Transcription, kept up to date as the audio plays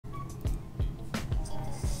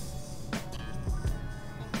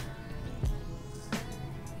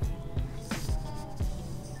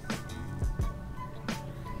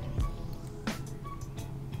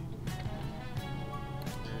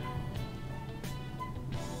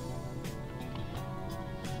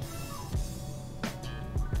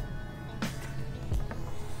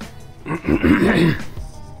Hey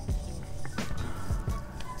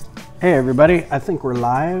everybody, I think we're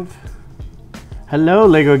live. Hello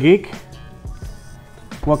Lego Geek.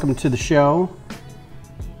 Welcome to the show.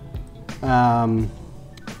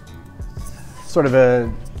 Sort of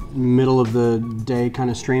a middle of the day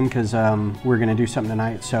kind of stream because we're going to do something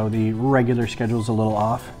tonight, so the regular schedule's a little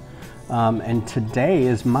off. And today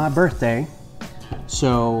is my birthday,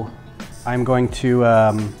 so I'm going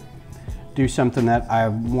to do something that I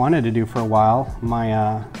wanted to do for a while.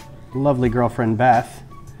 My lovely girlfriend Beth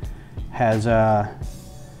has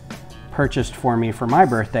purchased for me for my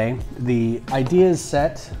birthday the Ideas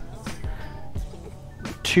Set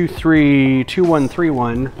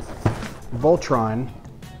 2131 Voltron.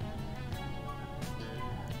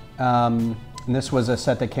 And this was a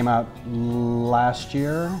set that came out last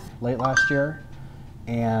year, late last year,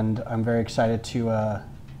 and I'm very excited to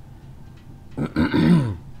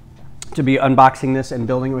to be unboxing this and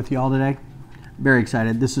building it with you all today. Very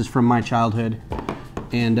excited. This is from my childhood,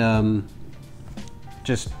 and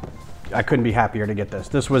just I couldn't be happier to get this.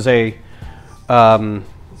 This was a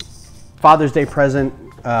Father's Day present,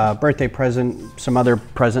 birthday present, some other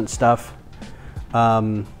present stuff.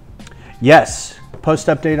 Yes, post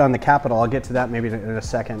update on the Capitol. I'll get to that maybe in a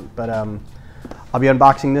second, but I'll be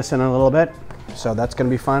unboxing this in a little bit, so that's going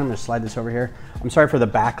to be fun. I'm going to slide this over here. I'm sorry for the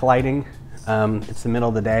backlighting. It's the middle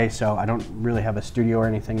of the day, so I don't really have a studio or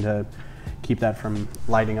anything to keep that from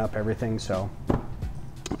lighting up everything. So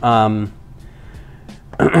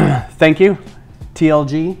thank you,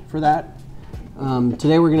 TLG, for that.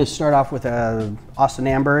 Today we're going to start off with Austin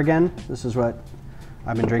Amber again. This is what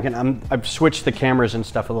I've been drinking. I've switched the cameras and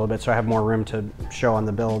stuff a little bit, so I have more room to show on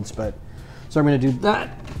the builds. But so I'm going to do that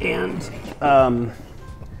and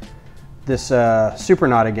this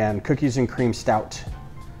Supernaut again, cookies and cream stout.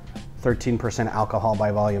 13% alcohol by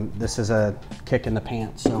volume. This is a kick in the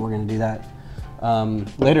pants, so we're going to do that.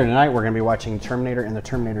 Later tonight, we're going to be watching Terminator and the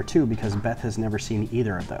Terminator 2 because Beth has never seen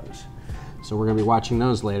either of those. So we're going to be watching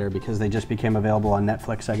those later because they just became available on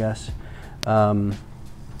Netflix, I guess.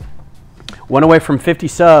 One away from 50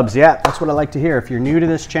 subs. Yeah, that's what I like to hear. If you're new to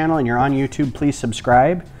this channel and you're on YouTube, please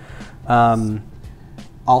subscribe.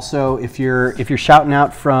 Also, if you're shouting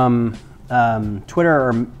out from Twitter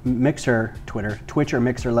or Mixer, Twitch or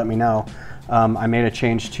Mixer, let me know. I made a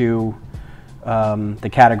change to the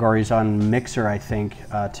categories on Mixer, I think,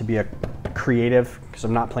 to be a creative, because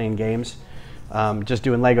I'm not playing games, just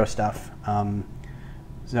doing Lego stuff.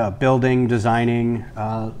 So building, designing,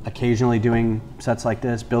 occasionally doing sets like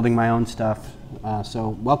this, building my own stuff.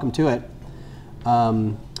 So welcome to it.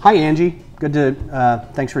 Hi Angie, good to,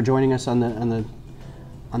 thanks for joining us on the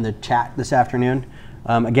chat this afternoon.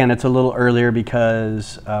 Again, it's a little earlier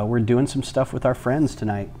because we're doing some stuff with our friends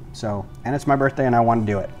tonight. So, and it's my birthday and I want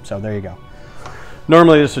to do it. So there you go.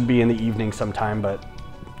 Normally this would be in the evening sometime, but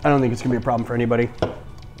I don't think it's gonna be a problem for anybody.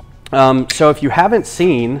 So if you haven't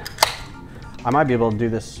seen, I might be able to do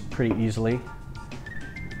this pretty easily.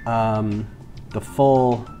 The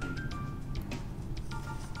full,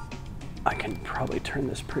 I can probably turn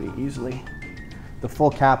this pretty easily. The full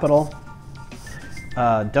Capitol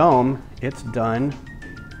dome, it's done.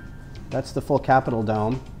 That's the full Capitol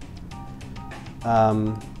dome.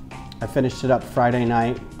 I finished it up Friday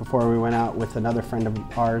night before we went out with another friend of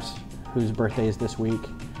ours whose birthday is this week.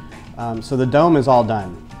 So the dome is all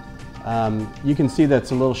done. You can see that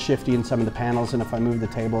it's a little shifty in some of the panels, and if I move the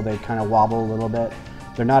table, they kind of wobble a little bit.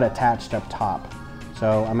 They're not attached up top.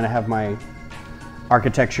 So I'm gonna have my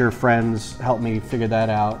architecture friends help me figure that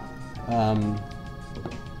out.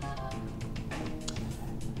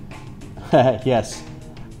 Yes.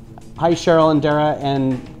 Hi Cheryl and Dara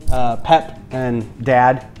and Pep and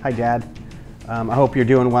Dad. Hi Dad. I hope you're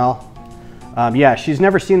doing well. Yeah, she's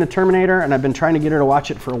never seen the Terminator, and I've been trying to get her to watch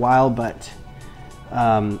it for a while, but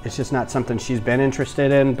it's just not something she's been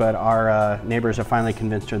interested in, but our neighbors have finally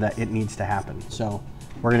convinced her that it needs to happen. So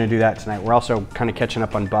we're gonna do that tonight. We're also kind of catching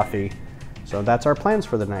up on Buffy. So that's our plans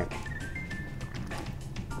for the night.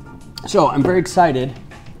 So I'm very excited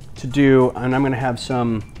to do, and I'm gonna have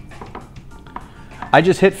some, I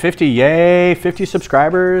just hit 50, yay, 50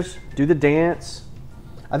 subscribers, do the dance.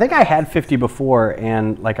 I think I had 50 before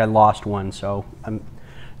and like I lost one, so I'm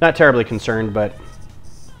not terribly concerned, but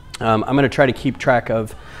I'm gonna try to keep track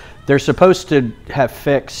of, they're supposed to have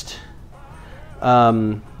fixed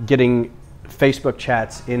getting Facebook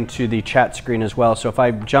chats into the chat screen as well. So if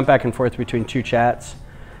I jump back and forth between two chats,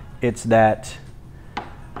 it's that,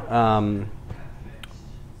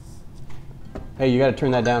 hey, you gotta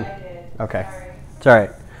turn that down. Okay. Sorry.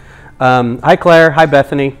 It's all right. Hi, Claire. Hi,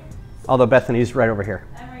 Bethany. Although Bethany's right over here.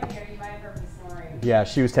 I'm right here. You might have heard me snoring. Yeah,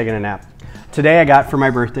 she was taking a nap. Today I got for my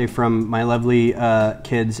birthday from my lovely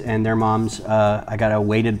kids and their moms, I got a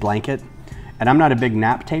weighted blanket. And I'm not a big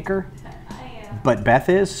nap taker, but Beth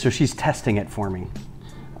is, so she's testing it for me.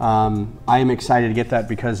 I am excited to get that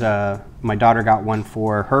because my daughter got one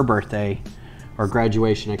for her birthday or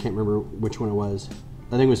graduation. I can't remember which one it was.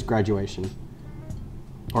 I think it was graduation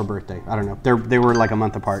or birthday. I don't know. They were like a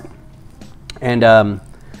month apart. And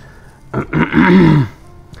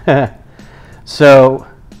so,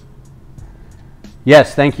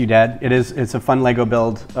 yes, thank you, Dad. It's a fun Lego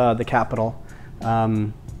build, the Capitol.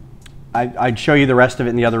 I'd show you the rest of it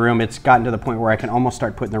in the other room. It's gotten to the point where I can almost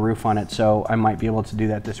start putting the roof on it, so I might be able to do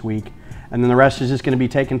that this week. And then the rest is just going to be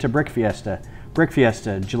taken to BrickFiesta.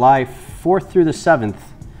 BrickFiesta, July 4th through the 7th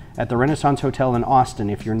at the Renaissance Hotel in Austin.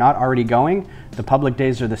 If you're not already going, the public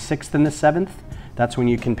days are the 6th and the 7th. That's when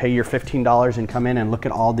you can pay your $15 and come in and look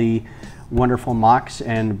at all the wonderful mocks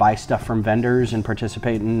and buy stuff from vendors and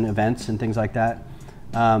participate in events and things like that.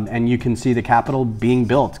 And you can see the Capitol being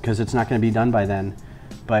built because it's not going to be done by then.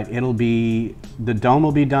 But it'll be, the dome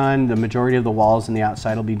will be done, the majority of the walls and the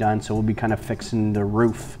outside will be done, so we'll be kind of fixing the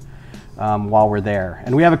roof while we're there.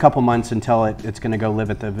 And we have a couple months until it's going to go live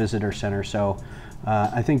at the visitor center, so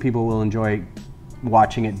I think people will enjoy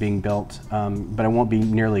watching it being built, but it won't be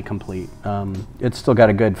nearly complete. It's still got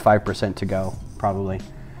a good 5% to go, probably,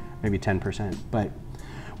 maybe 10%. But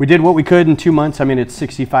we did what we could in 2 months. I mean, it's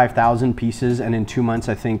 65,000 pieces, and in 2 months,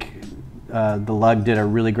 I think the Lug did a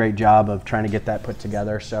really great job of trying to get that put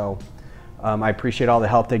together. So I appreciate all the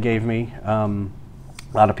help they gave me. A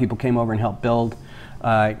lot of people came over and helped build.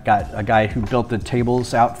 Got a guy who built the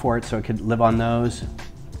tables out for it so it could live on those.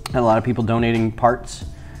 Had a lot of people donating parts.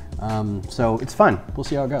 So it's fun. We'll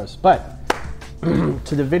see how it goes. But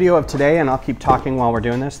to the video of today, and I'll keep talking while we're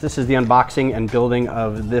doing this. This is the unboxing and building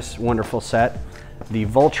of this wonderful set. The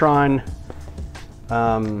Voltron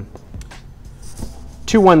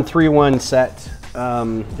 2131 set.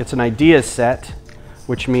 It's an ideas set,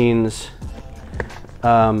 which means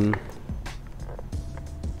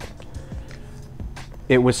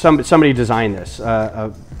it was somebody designed this.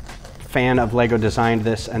 A fan of Lego designed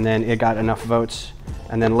this, and then it got enough votes,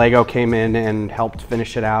 and then Lego came in and helped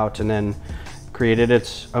finish it out, and then created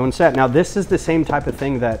its own set. Now this is the same type of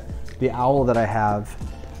thing that the owl that I have.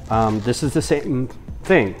 This is the same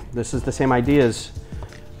thing. This is the same ideas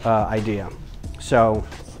idea. So,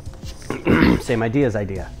 same ideas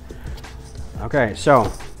idea. Okay,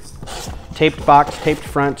 so taped box, taped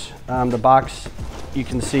front. The box, you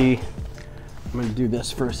can see, I'm gonna do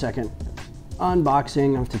this for a second.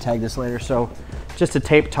 Unboxing, I have to tag this later. So, just a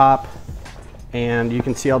tape top, and you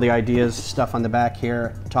can see all the ideas stuff on the back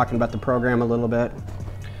here, talking about the program a little bit.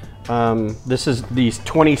 This is the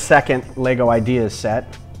 22nd Lego Ideas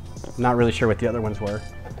set. Not really sure what the other ones were.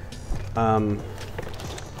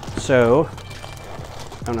 So,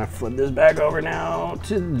 I'm gonna flip this back over now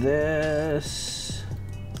to this.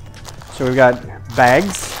 So we've got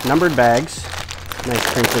bags, numbered bags. Nice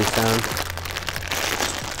crinkly sound.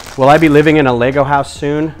 Will I be living in a Lego house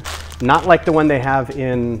soon? Not like the one they have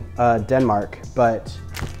in Denmark, but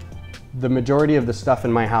the majority of the stuff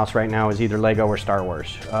in my house right now is either Lego or Star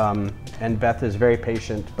Wars. And Beth is very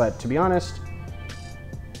patient, but to be honest,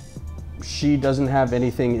 she doesn't have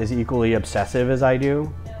anything as equally obsessive as I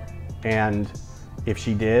do. And if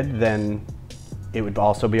she did, then it would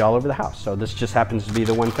also be all over the house. So this just happens to be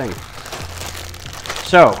the one thing.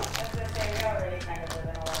 So,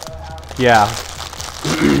 yeah,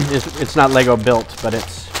 it's not Lego built, but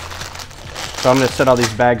it's, so I'm gonna set all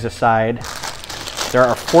these bags aside. There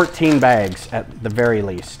are 14 bags at the very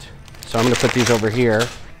least. So I'm gonna put these over here.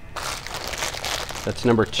 That's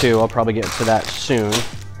number 2, I'll probably get to that soon.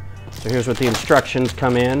 So here's what the instructions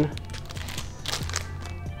come in.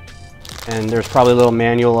 And there's probably a little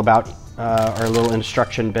manual about, or a little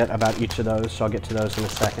instruction bit about each of those, so I'll get to those in a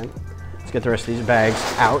second. Let's get the rest of these bags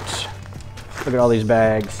out. Look at all these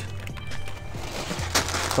bags.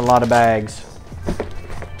 It's a lot of bags.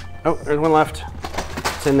 Oh, there's one left.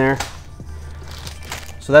 It's in there.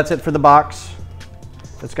 So that's it for the box.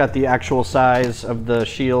 It's got the actual size of the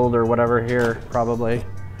shield or whatever here, probably.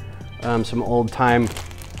 Some old TV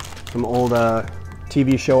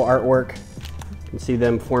show artwork. You can see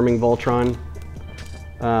them forming Voltron.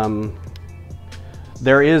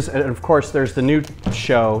 There is, and of course, there's the new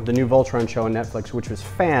show, the new Voltron show on Netflix, which was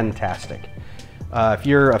fantastic. If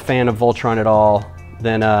you're a fan of Voltron at all,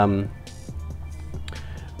 then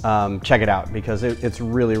check it out because it's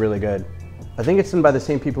really, really good. I think it's done by the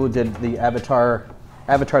same people who did the Avatar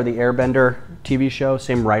the Airbender TV show,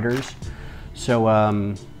 same writers.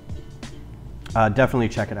 So definitely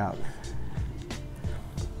check it out.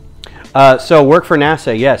 So work for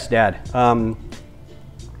NASA, yes, Dad.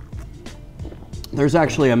 There's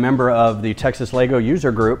actually a member of the Texas Lego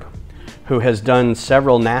user group who has done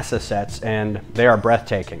several NASA sets, and they are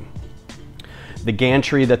breathtaking. The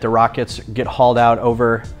gantry that the rockets get hauled out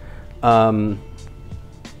over,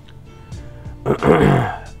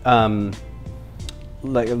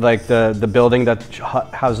 like the building that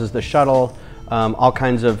houses the shuttle, all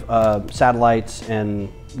kinds of satellites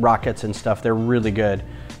and rockets and stuff. They're really good.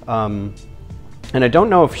 And I don't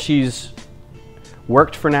know if she's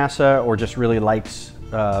worked for NASA or just really likes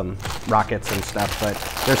rockets and stuff, but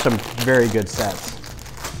there's some very good sets.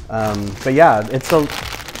 But yeah,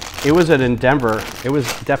 it was an endeavor. It was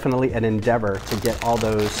definitely an endeavor to get all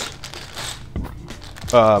those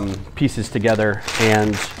pieces together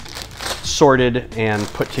and sorted and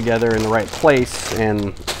put together in the right place.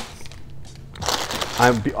 And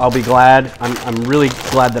I'll be glad. I'm really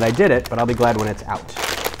glad that I did it, but I'll be glad when it's out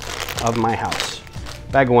of my house.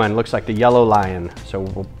 Bag one looks like the Yellow Lion, so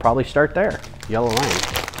we'll probably start there. Yellow Lion.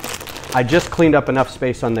 I just cleaned up enough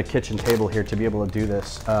space on the kitchen table here to be able to do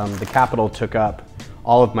this. The Capitol took up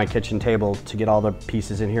all of my kitchen table to get all the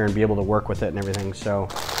pieces in here and be able to work with it and everything. So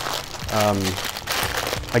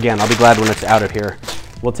again, I'll be glad when it's out of here.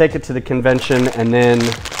 We'll take it to the convention, and then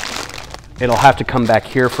it'll have to come back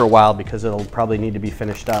here for a while because it'll probably need to be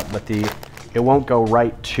finished up, but it won't go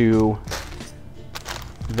right to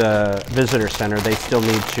the visitor center. They still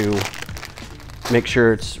need to make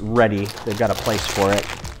sure it's ready. They've got a place for it.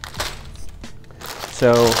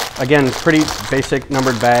 So again, pretty basic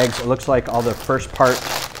numbered bags. It looks like all the first part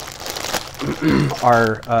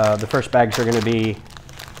are, the first bags are gonna be,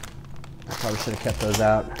 I probably should have kept those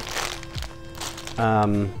out.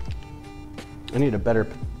 I need a better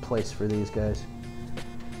place for these guys.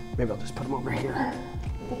 Maybe I'll just put them over here.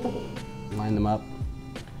 Line them up.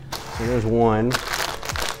 So there's one,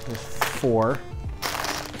 there's 4,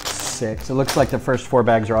 6. It looks like the first 4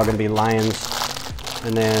 bags are all gonna be lions,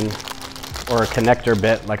 and then, or a connector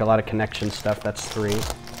bit, like a lot of connection stuff, that's 3.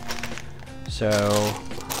 So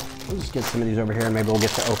we'll just get some of these over here and maybe we'll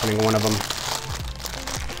get to opening one of them.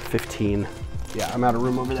 15. Yeah, I'm out of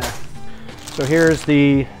room over there. So here's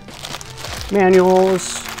the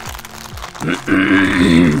manuals.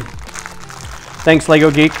 Thanks, Lego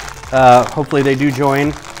Geek. Hopefully they do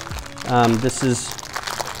join. This is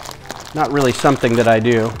not really something that I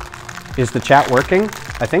do. Is the chat working?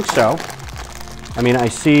 I think so. I mean, I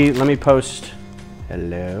see, let me post,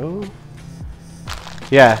 hello?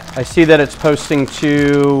 Yeah, I see that it's posting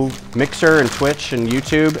to Mixer and Twitch and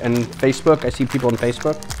YouTube and Facebook. I see people on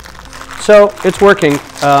Facebook. So it's working.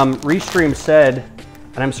 Restream said,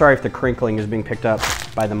 and I'm sorry if the crinkling is being picked up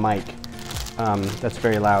by the mic. That's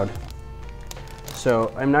very loud.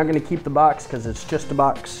 So I'm not gonna keep the box because it's just a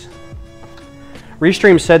box.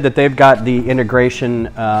 Restream said that they've got the integration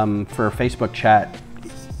for Facebook chat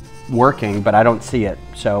working, but I don't see it.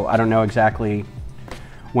 So I don't know exactly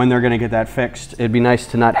when they're gonna get that fixed. It'd be nice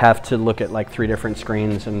to not have to look at like 3 different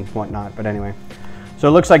screens and whatnot, but anyway. So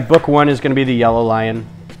it looks like book 1 is gonna be the Yellow Lion.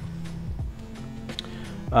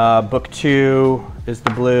 Book 2 is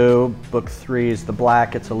the blue. Book 3 is the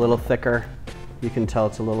black. It's a little thicker. You can tell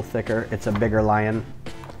it's a little thicker. It's a bigger lion.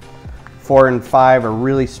 4 and 5 are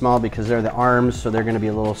really small because they're the arms, so they're gonna be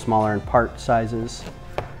a little smaller in part sizes.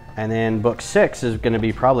 And then book 6 is gonna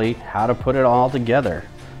be probably how to put it all together.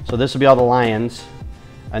 So this will be all the lions.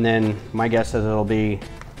 And then my guess is it'll be,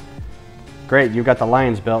 great, you've got the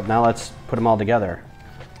lions built, now let's put them all together.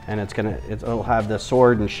 And it'll have the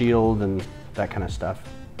sword and shield and that kind of stuff.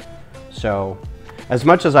 So as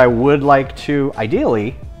much as I would like to,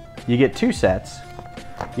 ideally, you get 2 sets.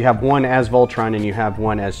 You have one as Voltron and you have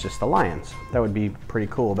one as just the lions. That would be pretty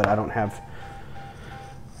cool, but I don't have,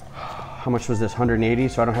 how much was this, 180?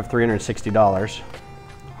 So I don't have $360.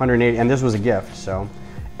 180, and this was a gift, so.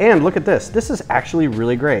 And look at this, this is actually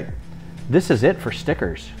really great. This is it for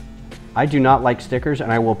stickers. I do not like stickers,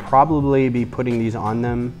 and I will probably be putting these on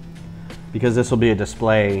them because this will be a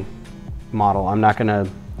display model. I'm not gonna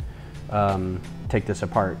take this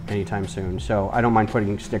apart anytime soon. So I don't mind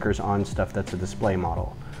putting stickers on stuff that's a display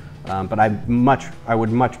model. But I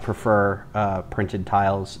would much prefer printed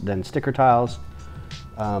tiles than sticker tiles.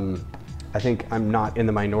 I think I'm not in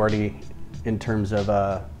the minority in terms of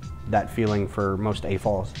that feeling for most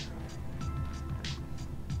AFOLs.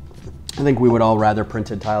 I think we would all rather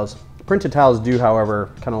printed tiles. Printed tiles do,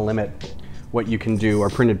 however, kind of limit what you can do, or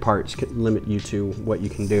printed parts can limit you to what you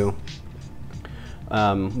can do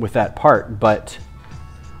with that part. But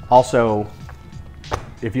also,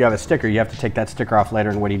 if you have a sticker, you have to take that sticker off later,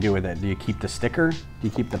 and what do you do with it? Do you keep the sticker? Do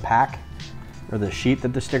you keep the pack or the sheet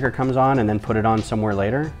that the sticker comes on and then put it on somewhere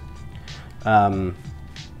later?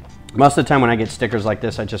 Most of the time when I get stickers like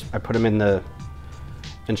this, I put them in the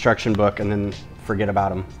instruction book and then forget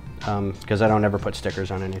about them because I don't ever put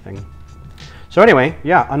stickers on anything. So anyway,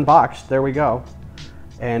 yeah, unboxed, there we go.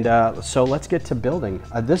 And so let's get to building.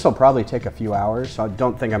 This will probably take a few hours, so I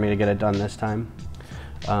don't think I'm gonna get it done this time.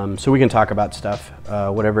 So we can talk about stuff,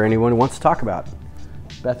 whatever anyone wants to talk about.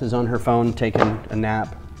 Beth is on her phone taking a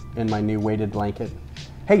nap in my new weighted blanket.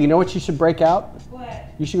 Hey, you know what you should break out? What?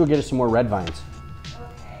 You should go get us some more red vines.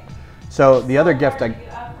 Okay. So the other gift Hard to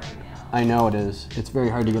get up right now. I know it is. It's very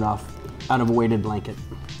hard to get off out of a weighted blanket.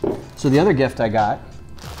 So the other gift I got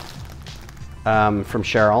from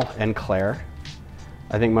Cheryl and Claire.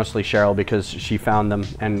 I think mostly Cheryl because she found them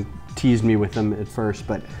and teased me with them at first,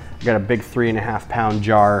 but I got a big 3.5 pound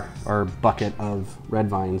jar or bucket of red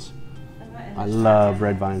vines. I love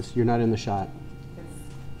red vines. You're not in the shot.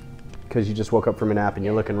 Because you just woke up from a nap and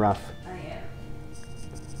you're looking rough. I am.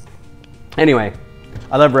 Anyway,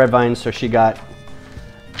 I love red vines, so she got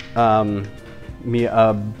me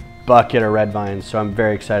a bucket of red vines, so I'm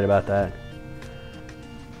very excited about that.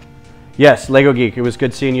 Yes, Lego Geek, it was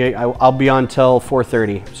good seeing you. I'll be on till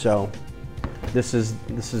 4:30, so this is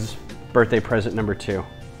birthday present number 2.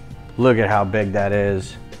 Look at how big that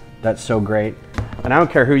is. That's so great. And I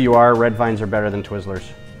don't care who you are, red vines are better than Twizzlers.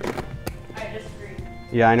 I disagree.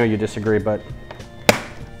 Yeah, I know you disagree, but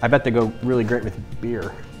I bet they go really great with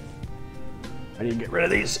beer. I need to get rid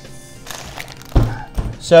of these.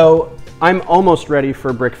 So I'm almost ready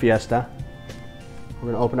for BrickFiesta.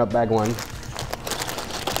 We're gonna open up bag 1.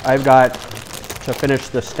 I've got to finish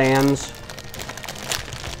the stands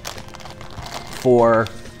for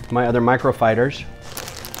my other microfighters.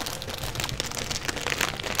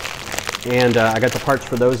 And I got the parts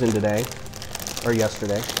for those in today, or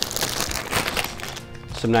yesterday.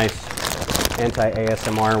 Some nice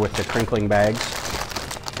anti-ASMR with the crinkling bags.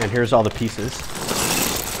 And here's all the pieces.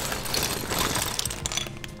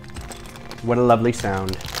 What a lovely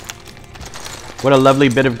sound. What a lovely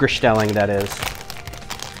bit of Gristelling that is.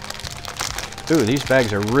 Ooh, these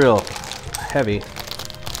bags are real heavy.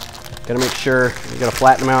 Gotta make sure, you gotta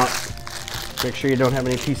flatten them out. Make sure you don't have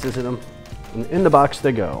any pieces in them. And in the box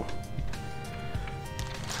they go.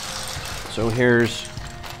 So here's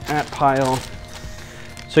that pile.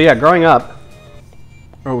 So yeah, growing up,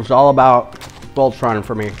 it was all about Voltron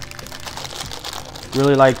for me.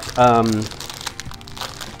 Really liked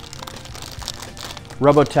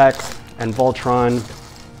Robotech and Voltron.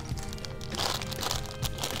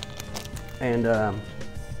 And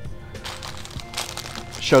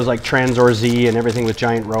shows like Transor Z and everything with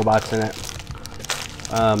giant robots in it.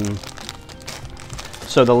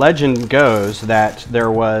 So the legend goes that there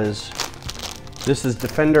was, this is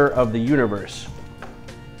Defender of the Universe.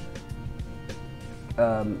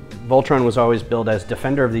 Voltron was always billed as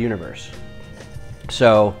Defender of the Universe.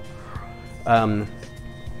 So the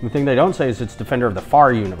thing they don't say is it's Defender of the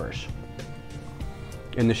Far Universe.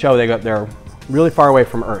 In the show, they're really far away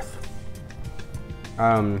from Earth.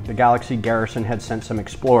 The Galaxy Garrison had sent some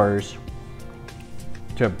explorers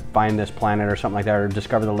to find this planet or something like that, or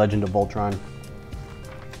discover the legend of Voltron.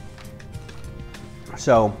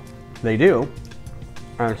 So they do.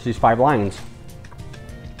 It's these 5 lines.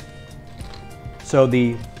 So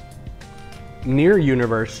the near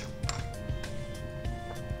universe,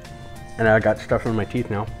 and I got stuff in my teeth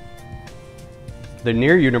now. The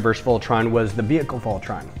near universe Voltron was the vehicle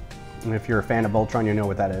Voltron. And if you're a fan of Voltron, you know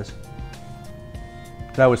what that is.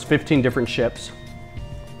 That was 15 different ships.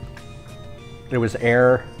 It was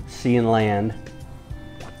air, sea, and land.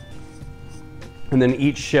 And then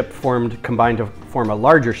each ship combined to form a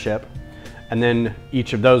larger ship, and then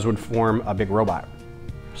each of those would form a big robot.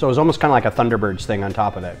 So it was almost kind of like a Thunderbirds thing on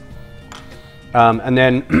top of it. And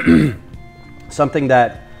then something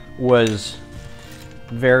that was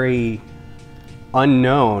very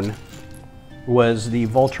unknown was the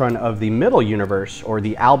Voltron of the middle universe, or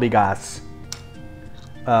the Albigas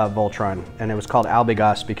Voltron. And it was called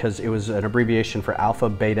Albigas because it was an abbreviation for Alpha,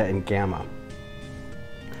 Beta, and Gamma.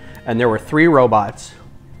 And there were 3 robots,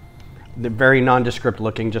 very nondescript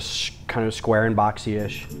looking, just kind of square and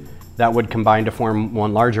boxy-ish, that would combine to form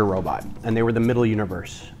one larger robot. And they were the middle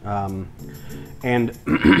universe. And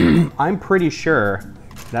I'm pretty sure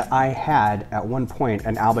that I had, at one point,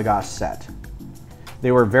 an Albigas set.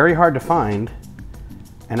 They were very hard to find,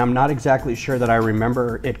 and I'm not exactly sure that I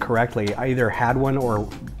remember it correctly. I either had one or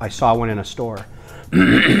I saw one in a store.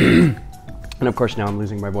 And of course, now I'm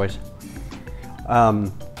losing my voice.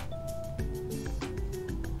 I'm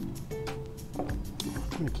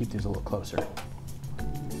gonna keep these a little closer.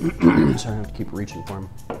 So I don't have to keep reaching for them.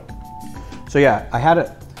 So yeah,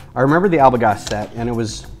 I remember the Albigas set, and it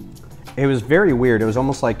it was very weird. It was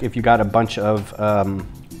almost like if you got a bunch of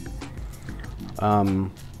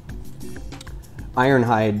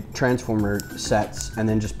Ironhide transformer sets and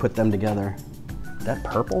then just put them together. That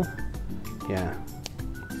purple? Yeah.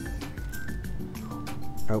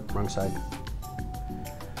 Oh, wrong side.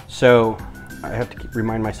 So I have to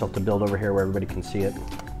remind myself to build over here where everybody can see it.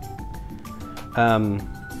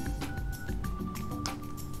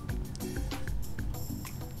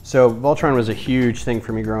 So Voltron was a huge thing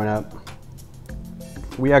for me growing up.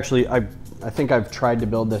 We actually, I think I've tried to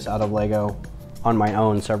build this out of Lego on my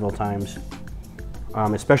own several times,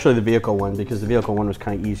 especially the vehicle one, because the vehicle one was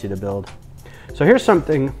kind of easy to build. So here's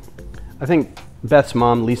something, I think Beth's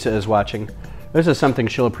mom, Lisa, is watching. This is something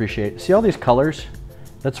she'll appreciate. See all these colors?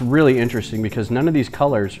 That's really interesting because none of these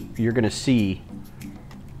colors you're gonna see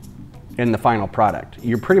in the final product.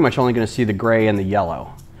 You're pretty much only gonna see the gray and the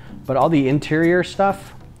yellow. But all the interior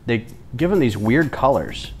stuff, they give them these weird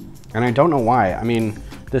colors. And I don't know why. I mean,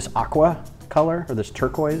 this aqua color, or this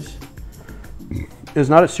turquoise, is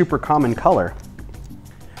not a super common color.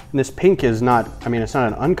 And this pink is not, I mean, it's not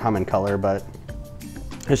an uncommon color, but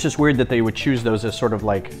it's just weird that they would choose those as sort of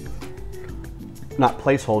like, not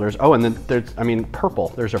placeholders. Oh, and then there's, I mean, purple.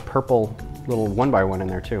 There's a purple little 1x1 in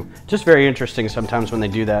there too. Just very interesting sometimes when they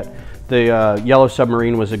do that. The Yellow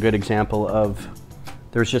Submarine was a good example of,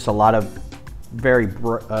 there's just a lot of very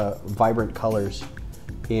vibrant colors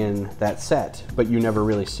in that set, but you never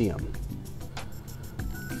really see them.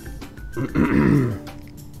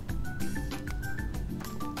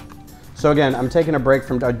 So again, I'm taking a break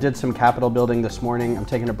from, I did some capital building this morning. I'm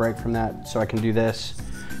taking a break from that so I can do this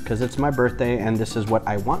because it's my birthday and this is what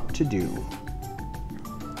I want to do.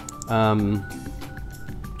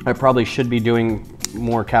 I probably should be doing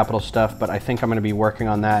more capital stuff, but I think I'm gonna be working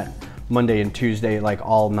on that Monday and Tuesday, like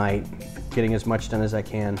all night, getting as much done as I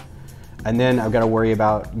can. And then I've got to worry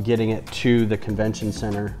about getting it to the convention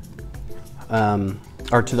center,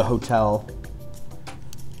 or to the hotel.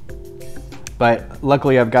 But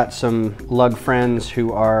luckily I've got some lug friends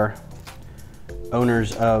who are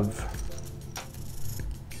owners of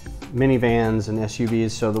minivans and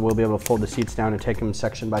SUVs, so that we'll be able to fold the seats down and take them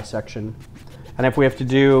section by section. And if we have to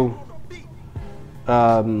do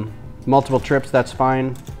multiple trips, that's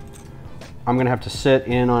fine. I'm gonna have to sit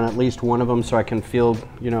in on at least one of them so I can feel,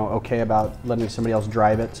 you know, okay about letting somebody else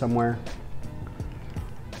drive it somewhere.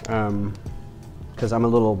 Because I'm a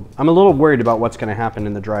little worried about what's gonna happen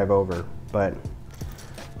in the drive over. But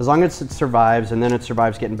as long as it survives, and then it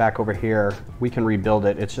survives getting back over here, we can rebuild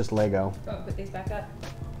it. It's just Lego. Oh, put these back up.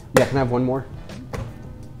 Yeah, can I have one more?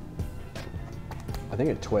 I think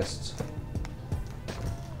it twists.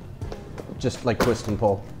 Just like twist and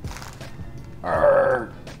pull.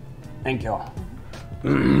 Arrgh. Thank you.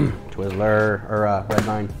 Twizzler, or red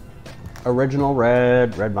vine. Original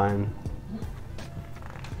red vine.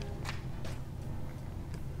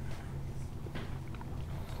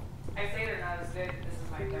 I say they're not as good. This is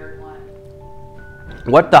my third one.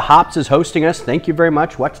 What the Hops is hosting us. Thank you very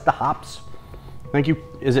much. What's the Hops? Thank you.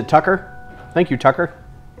 Is it Tucker? Thank you, Tucker.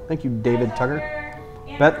 Thank you, David Hi, Tucker.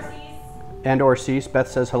 And Beth and or Cease. Beth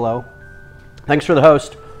says hello. Thanks for the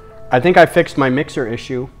host. I think I fixed my mixer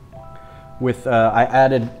issue with, I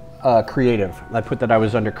added creative. I put that I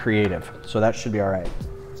was under creative, so that should be all right.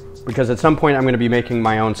 Because at some point I'm gonna be making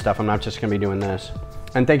my own stuff. I'm not just gonna be doing this.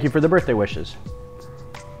 And thank you for the birthday wishes.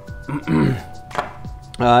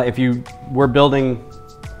 If you were building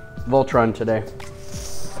Voltron today,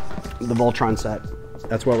 the Voltron set,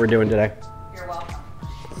 that's what we're doing today. You're welcome.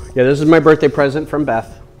 Yeah, this is my birthday present from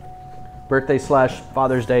Beth. Birthday slash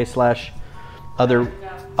Father's Day slash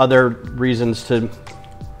other reasons to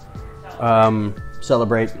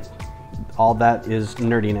celebrate. All that is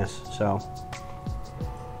nerdiness. So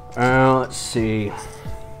let's see.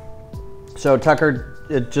 So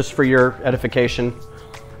Tucker, just for your edification,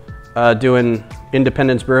 doing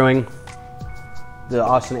Independence Brewing, the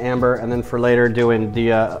Austin Amber, and then for later doing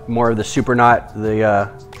the more of the Supernaut, the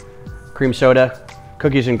cream soda,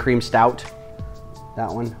 cookies and cream stout. That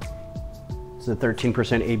one. It's a 13%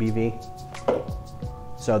 ABV.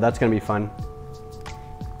 So that's gonna be fun.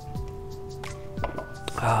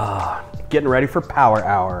 Getting ready for Power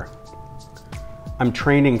Hour. I'm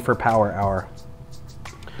training for Power Hour.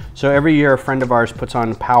 So every year a friend of ours puts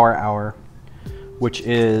on Power Hour, which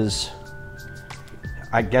is,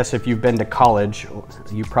 I guess if you've been to college,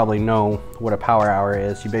 you probably know what a Power Hour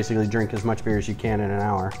is. You basically drink as much beer as you can in an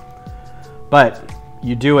hour. But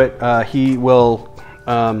you do it, he will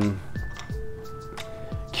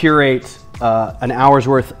curate an hour's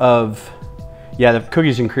worth of, yeah, the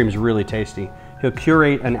cookies and cream is really tasty. he'll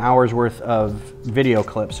curate an hour's worth of video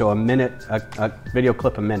clips, so a video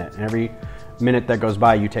clip a minute, and every minute that goes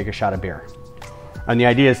by, you take a shot of beer. And the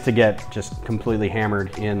idea is to get just completely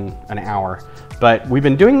hammered in an hour. But we've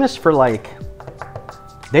been doing this for like,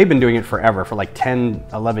 they've been doing it forever, for like 10,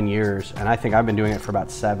 11 years, and I think I've been doing it for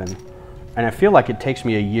about 7. And I feel like it takes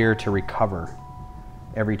me a year to recover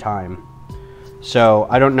every time. So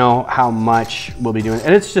I don't know how much we'll be doing.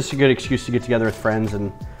 And it's just a good excuse to get together with friends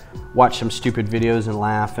and watch some stupid videos and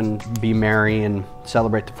laugh and be merry and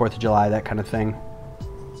celebrate the 4th of July, that kind of thing.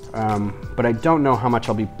 But I don't know how much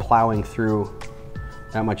I'll be plowing through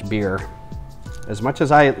that much beer. As much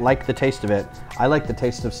as I like the taste of it, I like the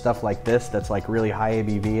taste of stuff like this that's like really high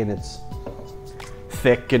ABV and it's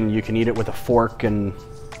thick and you can eat it with a fork, and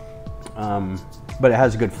but it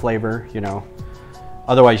has a good flavor, you know.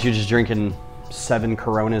 Otherwise you're just drinking 7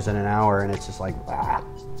 Coronas in an hour and it's just like, ah.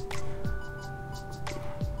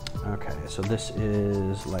 Okay, so this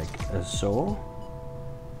is like a Sol,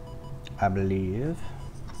 I believe.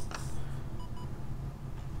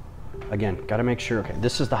 Again, gotta make sure, okay,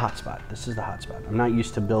 this is the hot spot. This is the hot spot. I'm not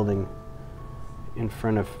used to building in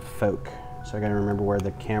front of folk, so I gotta remember where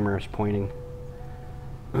the camera is pointing.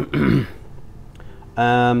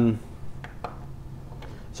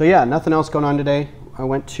 So yeah, nothing else going on today. I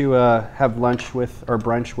went to have lunch with, or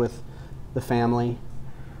brunch with the family,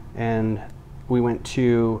 and we went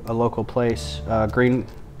to a local place,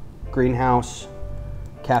 Greenhouse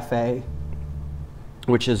Cafe,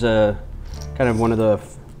 which is a kind of one of the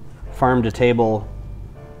farm to table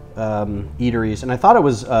eateries. And I thought it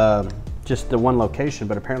was just the one location,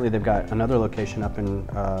 but apparently they've got another location up in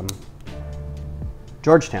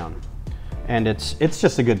Georgetown. And it's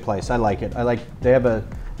just a good place. I like it. They have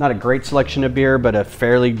not a great selection of beer, but a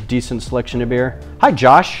fairly decent selection of beer. Hi,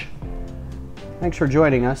 Josh. Thanks for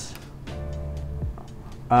joining us.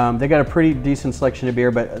 They got a pretty decent selection of beer,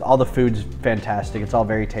 but all the food's fantastic. It's all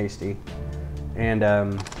very tasty. And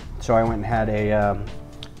so I went and had a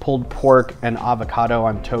pulled pork and avocado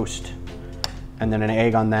on toast, and then an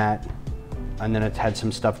egg on that, and then it had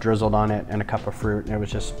some stuff drizzled on it and a cup of fruit, and it was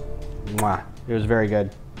just, mwah. It was very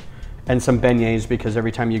good. And some beignets, because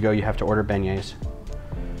every time you go you have to order beignets.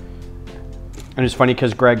 And it's funny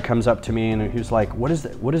because Greg comes up to me and he was like, what is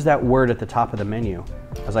that word at the top of the menu?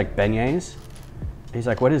 I was like, beignets? He's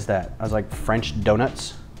like, what is that? I was like, French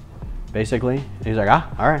donuts, basically. And he's like, ah,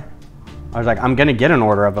 all right. I was like, I'm gonna get an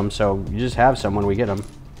order of them, so you just have some when we get them.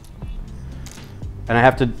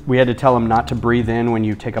 And we had to tell him not to breathe in when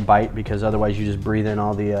you take a bite, because otherwise you just breathe in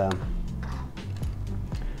all the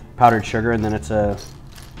powdered sugar, and then it's a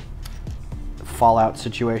fallout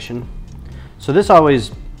situation. So this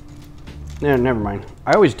always, no, never mind.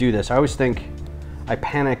 I always do this. I always think, I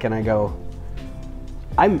panic and I go,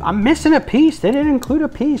 I'm missing a piece. They didn't include a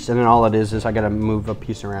piece. And then all it is I gotta move a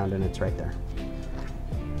piece around and it's right there.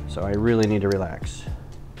 So I really need to relax.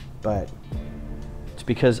 But it's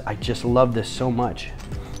because I just love this so much.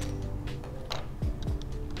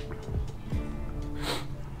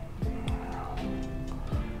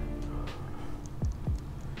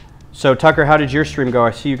 So Tucker, how did your stream go?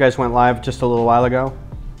 I see you guys went live just a little while ago.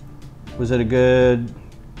 Was it a good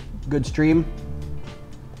stream?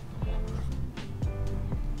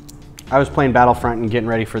 I was playing Battlefront and getting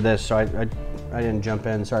ready for this, so I didn't jump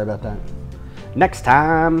in. Sorry about that. Next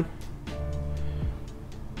time.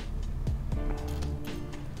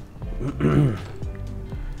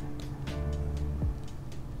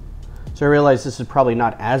 So I realize this is probably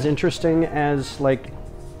not as interesting as like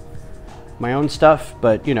my own stuff,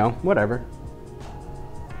 but you know, whatever.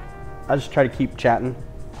 I'll just try to keep chatting,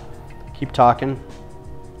 keep talking.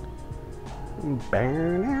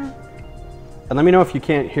 And let me know if you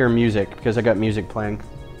can't hear music, because I got music playing.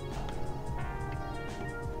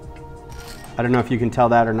 I don't know if you can tell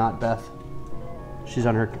that or not, Beth. She's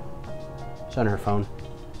on her phone.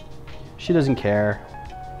 She doesn't care.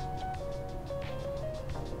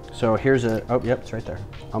 So here's oh, yep, it's right there.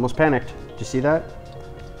 Almost panicked. Did you see that?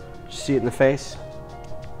 Did you see it in the face?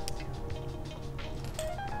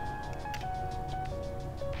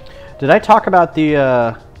 Did I talk about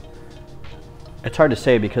the, it's hard to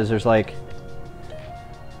say because there's like,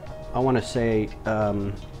 I want to say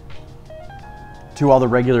to all the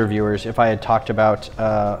regular viewers, if I had talked about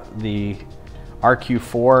the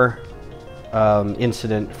RQ4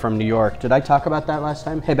 incident from New York. Did I talk about that last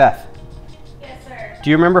time? Hey, Beth. Yes, sir. Do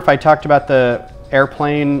you remember if I talked about the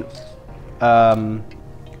airplane that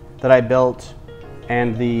I built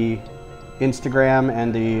and the Instagram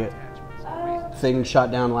and the thing shot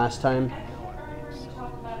down last time? I don't remember if you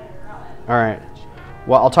talked about it or not. All right.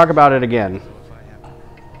 Well, I'll talk about it again.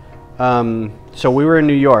 So we were in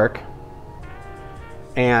New York,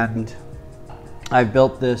 And I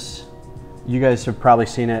built this. You guys have probably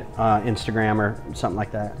seen it on Instagram or something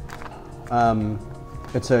like that.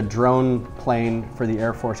 It's a drone plane for the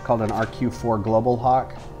Air Force called an RQ-4 Global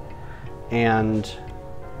Hawk. And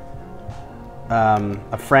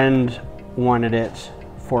a friend wanted it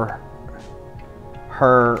for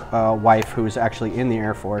her wife, who's actually in the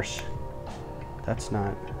Air Force. That's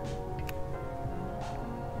not.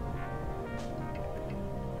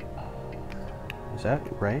 Is that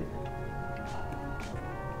right?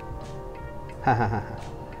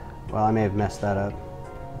 Well, I may have messed that up.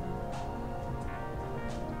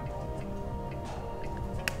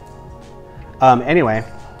 Anyway,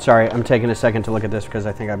 sorry, I'm taking a second to look at this because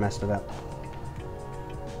I think I messed it up.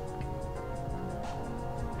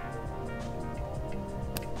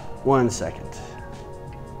 One second.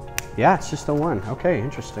 Yeah, it's just the one. Okay,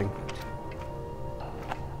 interesting.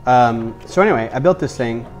 So anyway, I built this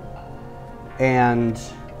thing, and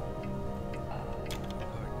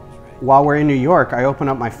while we're in New York, I open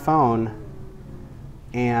up my phone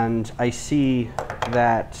and I see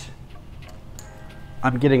that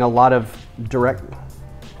I'm getting a lot of direct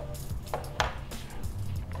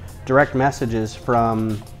messages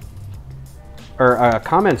from, or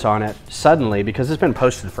comments on it suddenly, because it's been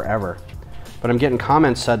posted forever. But I'm getting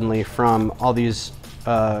comments suddenly from all these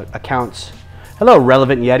accounts. Hello,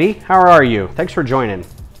 Relevant Yeti. How are you? Thanks for joining.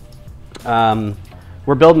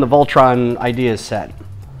 We're building the Voltron ideas set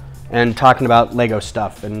and talking about Lego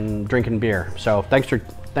stuff and drinking beer. So thanks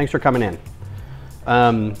for coming in.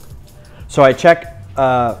 So I check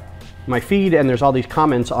my feed, and there's all these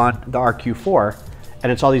comments on the RQ-4,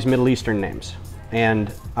 and it's all these Middle Eastern names.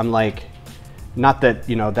 And I'm like, not that,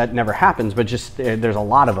 you know, that never happens, but just there's a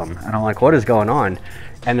lot of them. And I'm like, what is going on?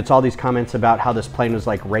 And it's all these comments about how this plane was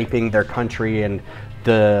like raping their country, and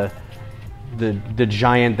the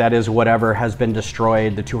giant that is whatever has been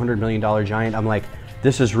destroyed, the $200 million giant. I'm like,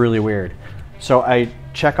 this is really weird. So I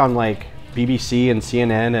check on like BBC and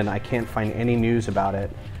CNN, and I can't find any news about it.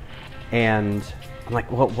 And I'm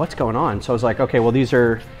like, well, what's going on? So I was like, okay, well,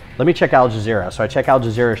 let me check Al Jazeera. So I check Al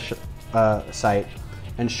Jazeera's site,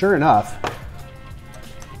 and sure enough,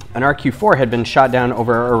 an RQ-4 had been shot down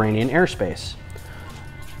over Iranian airspace,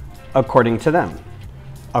 according to them.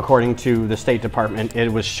 According to the State Department,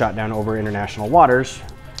 it was shot down over international waters,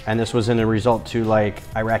 and this was in a result to like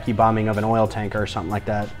Iraqi bombing of an oil tanker or something like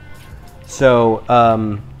that. So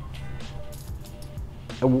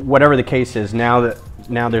whatever the case is, now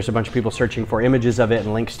there's a bunch of people searching for images of it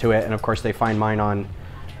and links to it, and of course they find mine on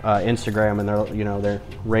Instagram, and they're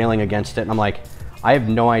railing against it. And I'm like, I have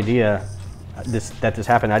no idea that this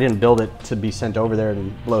happened. I didn't build it to be sent over there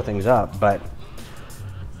and blow things up, but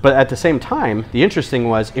at the same time, the interesting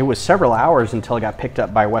was it was several hours until it got picked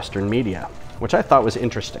up by Western media, which I thought was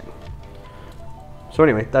interesting. So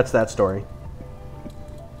anyway, that's that story.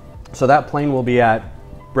 So that plane will be at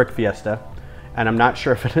BrickFiesta, and I'm not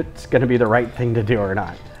sure if it's going to be the right thing to do or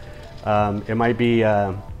not. It might be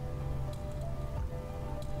a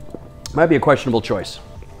questionable choice.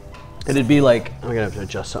 It'd be like, I'm gonna have to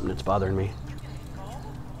adjust something that's bothering me.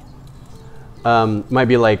 Might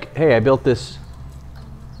be like, hey, I built this,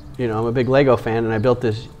 I'm a big Lego fan, and I built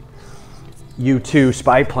this U-2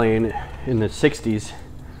 spy plane in the 60s,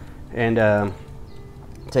 and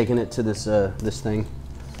taking it to this thing.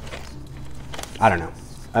 I don't know.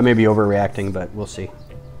 I may be overreacting, but we'll see.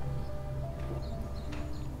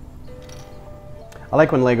 I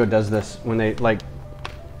like when Lego does this, when they like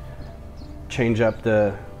change up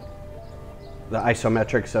the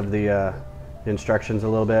isometrics of the instructions a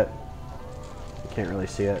little bit. You can't really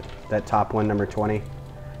see it. That top one, number 20.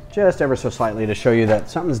 Just ever so slightly to show you that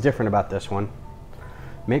something's different about this one.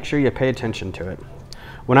 Make sure you pay attention to it.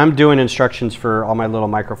 When I'm doing instructions for all my little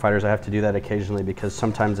microfighters, I have to do that occasionally, because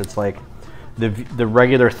sometimes it's like the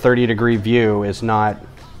regular 30-degree view is not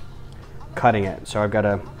cutting it. So I've got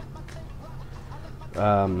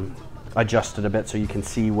to adjust it a bit so you can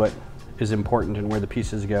see what is important and where the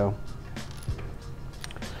pieces go.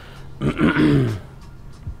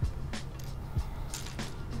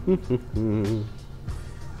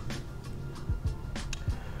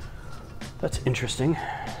 That's interesting.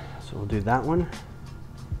 So we'll do that one.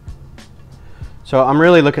 So I'm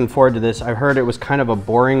really looking forward to this. I heard it was kind of a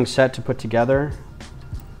boring set to put together,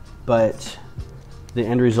 but the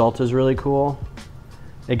end result is really cool.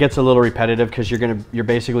 It gets a little repetitive because you're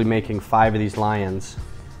basically making 5 of these lions,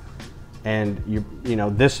 and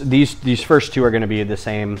these first 2 are going to be the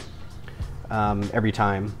same every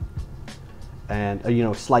time,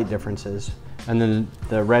 and slight differences, and then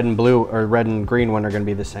the red and blue or red and green one are going to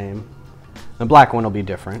be the same. The black one will be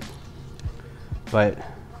different, but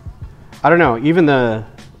I don't know, even the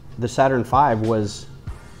Saturn V was,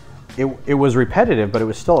 it was repetitive, but it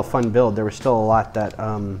was still a fun build. There was still a lot that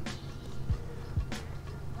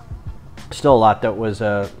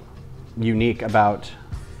was unique about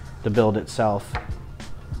the build itself.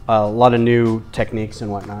 A lot of new techniques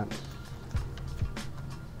and whatnot.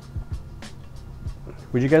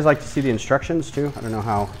 Would you guys like to see the instructions too? I don't know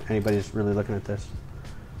how anybody's really looking at this.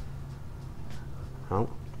 Oh.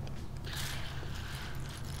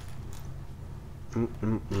 I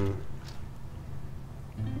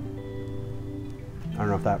don't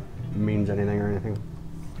know if that means anything or anything.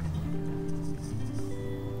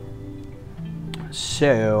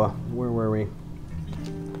 So, where were we?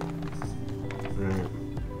 Right.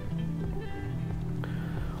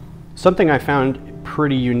 Something I found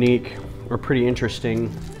pretty unique, or pretty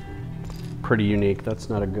interesting. Pretty unique, that's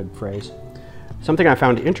not a good phrase. Something I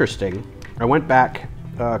found interesting, I went back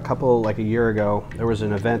like a year ago. There was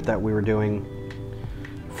an event that we were doing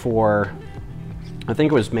for, I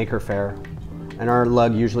think it was Maker Faire, and our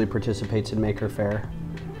lug usually participates in Maker Faire,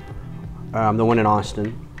 the one in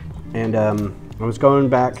Austin. And I was going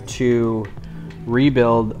back to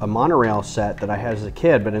rebuild a monorail set that I had as a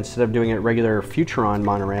kid, but instead of doing it regular Futron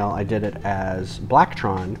monorail, I did it as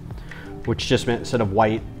Blacktron, which just meant instead of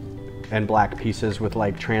white and black pieces with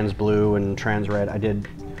like trans blue and trans red, I did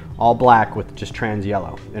all black with just trans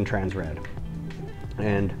yellow and trans red.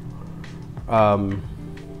 And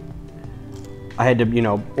I had to, you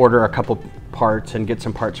know, order a couple parts and get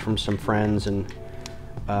some parts from some friends and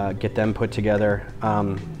get them put together.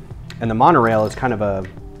 And the monorail is kind of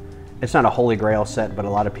it's not a holy grail set, but a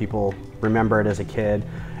lot of people remember it as a kid.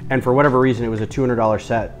 And for whatever reason, it was a $200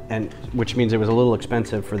 set, and which means it was a little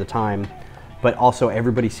expensive for the time, but also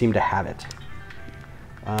everybody seemed to have it.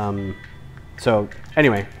 So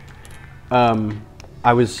anyway,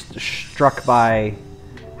 I was struck by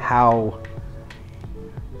how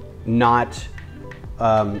not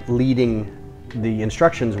leading the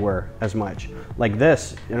instructions were as much. Like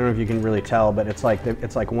this, I don't know if you can really tell, but it's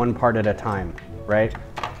like one part at a time, right?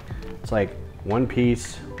 It's like one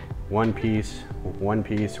piece, one piece, one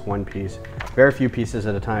piece, one piece, very few pieces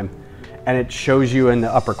at a time. And it shows you in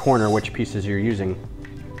the upper corner which pieces you're using.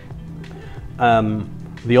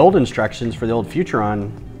 The old instructions for the old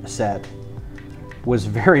Futron set was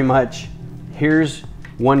very much, here's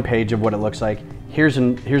one page of what it looks like, here's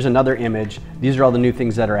another image, these are all the new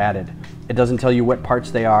things that are added. It doesn't tell you what parts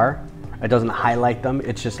they are, it doesn't highlight them,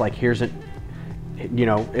 it's just like, here's it, you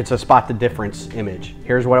know, it's a spot the difference image.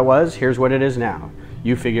 Here's what it was, here's what it is now.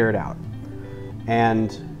 You figure it out.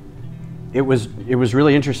 And it was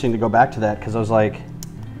really interesting to go back to that, because I was like,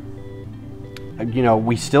 you know,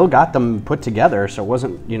 we still got them put together, so it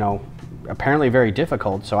wasn't, you know, apparently very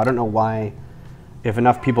difficult. So I don't know why, if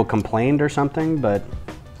enough people complained or something, but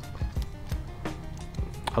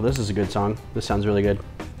oh, this is a good song. This sounds really good.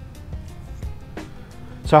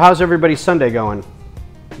 So how's everybody's Sunday going?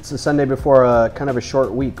 It's the Sunday before kind of a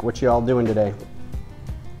short week. What you all doing today?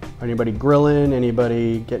 Anybody grilling?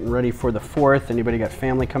 Anybody getting ready for the 4th? Anybody got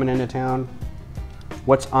family coming into town?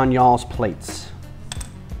 What's on y'all's plates?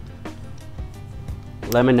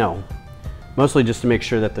 Let me know. Mostly just to make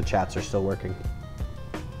sure that the chats are still working.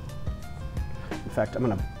 In fact, I'm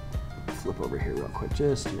gonna flip over here real quick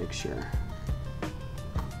just to make sure.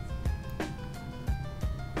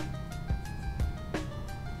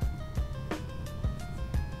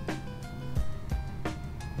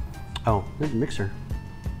 Oh, there's a mixer.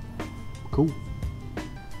 Cool.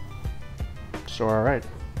 So, all right.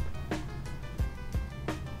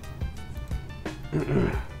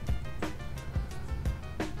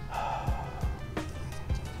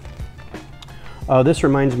 Oh, this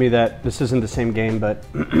reminds me that this isn't the same game, but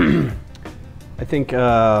I think,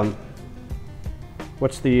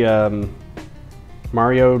 what's the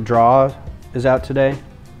Mario Draw is out today.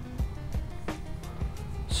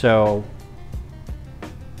 So,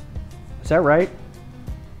 is that right?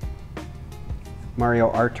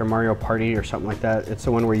 Mario Art or Mario Party or something like that. It's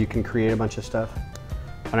the one where you can create a bunch of stuff.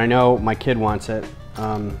 And I know my kid wants it.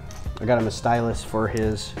 I got him a stylus for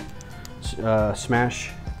his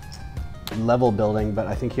Smash level building, but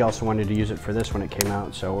I think he also wanted to use it for this when it came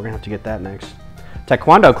out, so we're gonna have to get that next.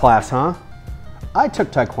 Taekwondo class, huh? I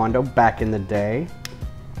took Taekwondo back in the day.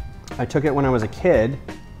 I took it when I was a kid.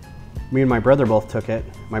 Me and my brother both took it.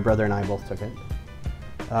 My brother and I both took it.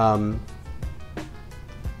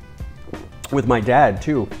 With my dad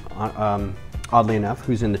too, oddly enough,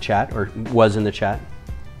 who's in the chat, or was in the chat.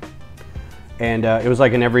 And it was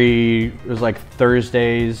like it was like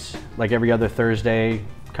Thursdays, like every other Thursday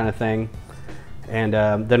kind of thing. And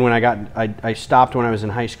then when I stopped when I was in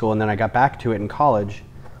high school, and then I got back to it in college.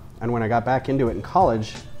 And when I got back into it in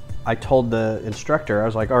college, I told the instructor, I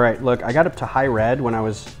was like, all right, look, I got up to high red when I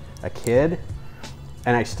was a kid,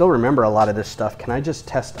 and I still remember a lot of this stuff. Can I just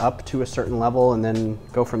test up to a certain level and then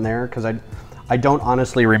go from there? Because I don't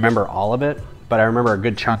honestly remember all of it, but I remember a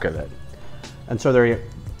good chunk of it. And so they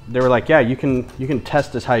were like, yeah, you can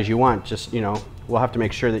test as high as you want, just, you know, we'll have to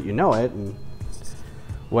make sure that you know it and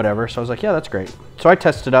whatever. So I was like, yeah, that's great. So I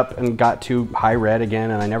tested up and got to high red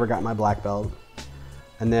again, and I never got my black belt.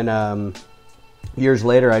 And then years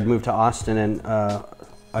later, I'd moved to Austin, and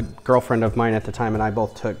a girlfriend of mine at the time and I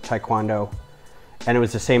both took Taekwondo. And it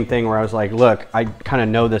was the same thing where I was like, look, I kind of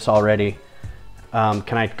know this already.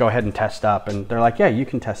 Can I go ahead and test up? And they're like, yeah, you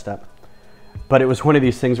can test up. But it was one of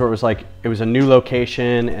these things where it was like, it was a new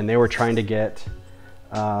location, and they were trying to get,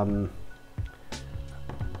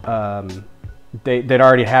 they'd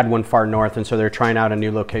already had one far north, and so they're trying out a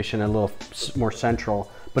new location a little more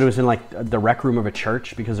central. But it was in like the rec room of a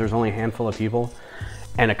church because there's only a handful of people.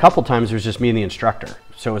 And a couple times it was just me and the instructor.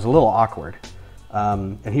 So it was a little awkward.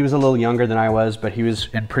 And he was a little younger than I was, but he was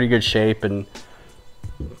in pretty good shape. And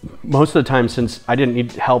most of the time, since I didn't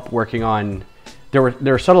need help working on, there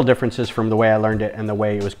were subtle differences from the way I learned it and the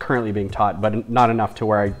way it was currently being taught, but not enough to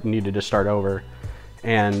where I needed to start over.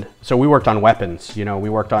 And so we worked on weapons, you know, we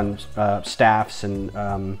worked on staffs and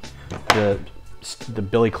the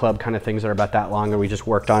billy club kind of things that are about that long, and we just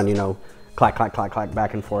worked on, you know, clack, clack, clack, clack,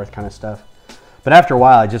 back and forth kind of stuff. But after a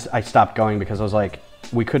while, I stopped going because I was like,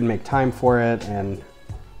 we couldn't make time for it, and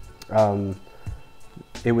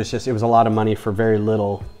it was a lot of money for very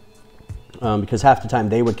little, because half the time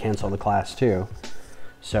they would cancel the class too.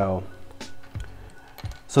 So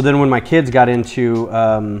then when my kids got into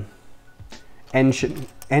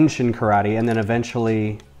Enshin karate, and then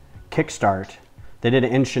eventually Kickstart, they did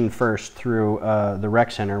Enshin first through the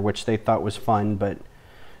rec center, which they thought was fun, but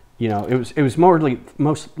you know, it was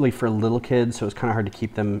mostly for little kids, so it was kind of hard to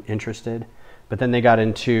keep them interested. But then they got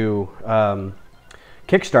into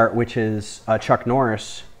Kickstart, which is Chuck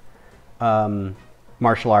Norris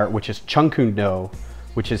martial art, which is Chung Kun Do,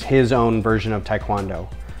 which is his own version of Taekwondo.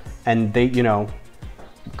 And they, you know,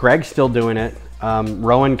 Greg's still doing it.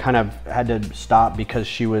 Rowan kind of had to stop because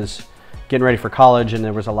she was getting ready for college, and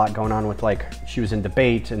there was a lot going on with, like, she was in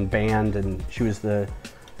debate and band, and she was the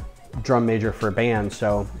drum major for a band,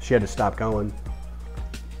 so she had to stop going.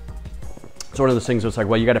 So one of those things was like,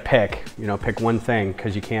 well, you got to pick one thing,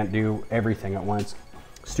 because you can't do everything at once.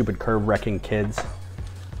 Stupid curve wrecking kids,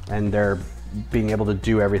 and they're being able to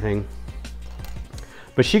do everything.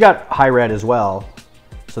 But she got high red as well,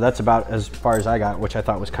 so that's about as far as I got, which I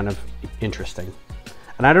thought was kind of interesting.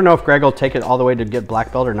 And I don't know if Greg will take it all the way to get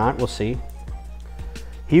black belt or not. We'll see.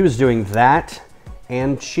 He was doing that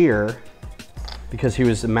and cheer because he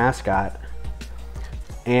was the mascot,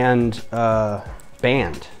 and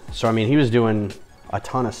band. So I mean, he was doing a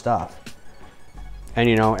ton of stuff. And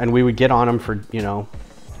you know, and we would get on him for, you know,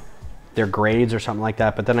 their grades or something like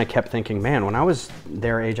that. But then I kept thinking, man, when I was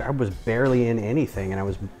their age, I was barely in anything, and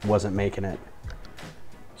I wasn't making it.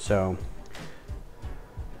 So,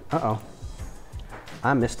 uh-oh.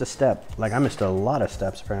 I missed a step. Like, I missed a lot of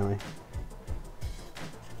steps, apparently.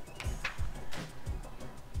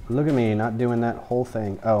 Look at me, not doing that whole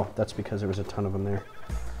thing. Oh, that's because there was a ton of them there.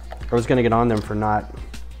 I was gonna get on them for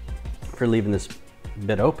leaving this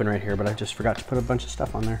bit open right here, but I just forgot to put a bunch of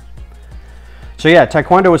stuff on there. So yeah,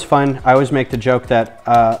 Taekwondo was fun. I always make the joke that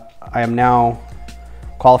I am now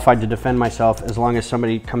qualified to defend myself as long as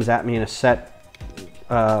somebody comes at me in a set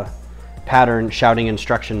pattern shouting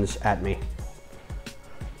instructions at me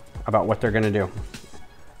about what they're gonna do.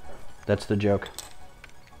 That's the joke.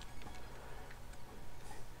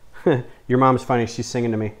 Your mom's funny, she's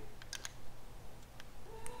singing to me.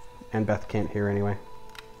 And Beth can't hear anyway.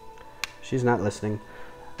 She's not listening.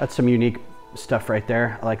 That's some unique stuff right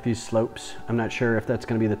there. I like these slopes. I'm not sure if that's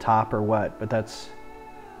gonna be the top or what, but that's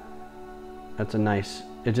a nice,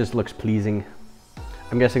 it just looks pleasing.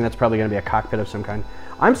 I'm guessing that's probably gonna be a cockpit of some kind.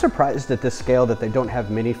 I'm surprised at this scale that they don't have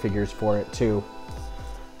minifigures for it too.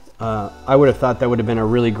 I would have thought that would have been a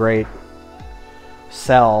really great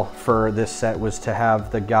sell for this set, was to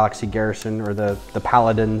have the Galaxy Garrison or the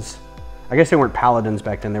Paladins. I guess they weren't Paladins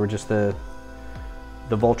back then, they were just the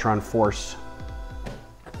Voltron Force.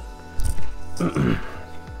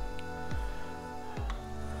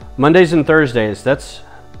 Mondays and Thursdays, that's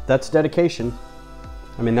dedication.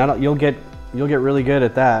 I mean, you'll get really good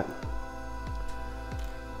at that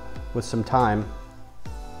with some time.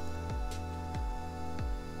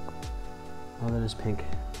 Oh, that is pink.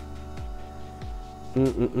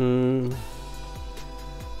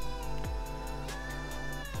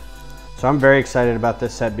 So So I'm very excited about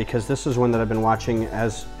this set because this is one that I've been watching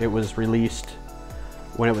as it was released,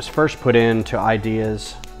 when it was first put into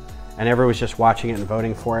Ideas, and everyone was just watching it and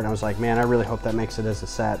voting for it. And I was like, man, I really hope that makes it as a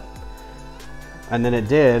set. And then it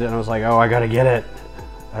did, and I was like, oh, I gotta get it.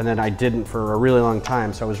 And then I didn't for a really long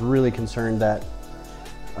time, so I was really concerned that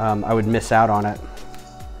I would miss out on it.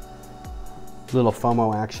 Little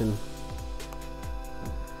FOMO action.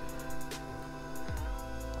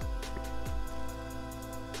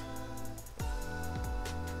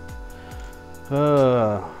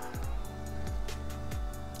 I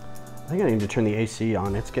think I need to turn the AC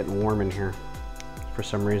on. It's getting warm in here for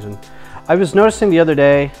some reason. I was noticing the other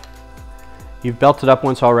day, you've belted up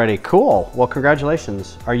once already. Cool. Well,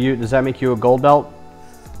 congratulations. Does that make you a gold belt?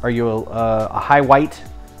 Are you a high white?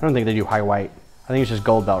 I don't think they do high white. I think it's just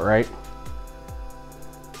gold belt, right?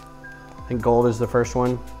 I think gold is the first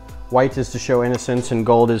one. White is to show innocence, and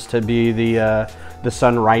gold is to be the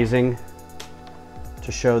sun rising,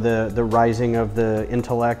 to show the rising of the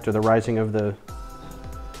intellect, or the rising of the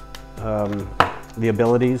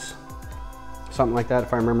abilities, something like that,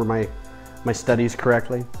 if I remember my studies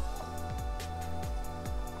correctly.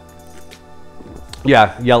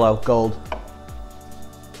 Yeah, yellow, gold.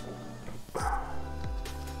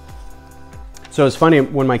 So it's funny,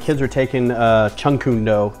 when my kids were taking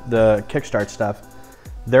Chungkundo, the Kickstart stuff,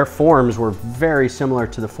 their forms were very similar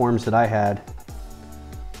to the forms that I had.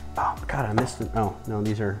 Oh God, I missed it. Oh no,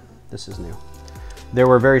 this is new. They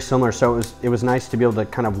were very similar, so it was nice to be able to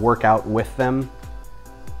kind of work out with them.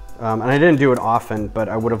 And I didn't do it often, but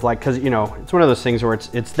I would have liked, because, you know, it's one of those things where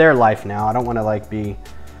it's their life now. I don't want to like be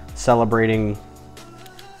celebrating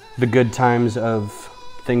the good times of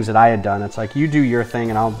things that I had done. It's like, you do your thing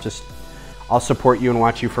and I'll support you and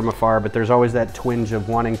watch you from afar, but there's always that twinge of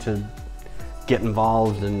wanting to get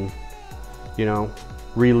involved and, you know,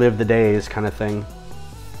 relive the days kind of thing.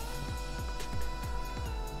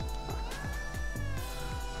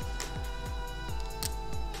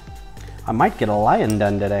 I might get a lion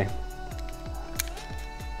done today.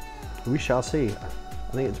 We shall see.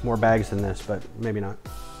 I think it's more bags than this, but maybe not.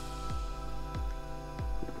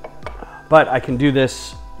 But I can do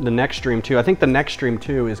this the next stream too. I think the next stream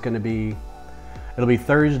too is going to be, it'll be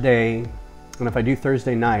Thursday, and if I do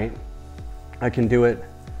Thursday night, I can do it.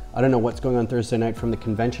 I don't know what's going on Thursday night from the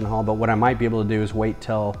convention hall, but what I might be able to do is wait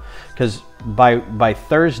till, because by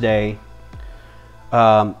Thursday,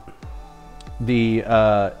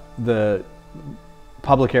 the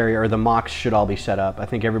public area, or the mocks, should all be set up. I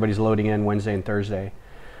think everybody's loading in Wednesday and Thursday.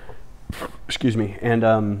 Excuse me.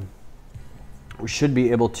 And we should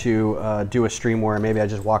be able to do a stream where maybe I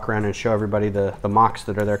just walk around and show everybody the mocks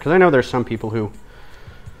that are there. Because I know there's some people who,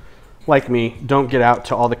 like me, don't get out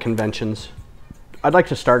to all the conventions. I'd like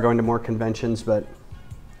to start going to more conventions, but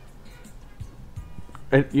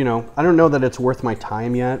you know, I don't know that it's worth my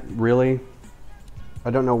time yet, really. I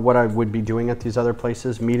don't know what I would be doing at these other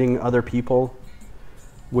places, meeting other people,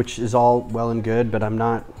 which is all well and good, but I'm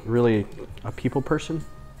not really a people person,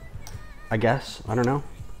 I guess. I don't know.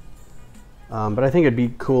 But I think it'd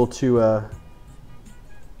be cool to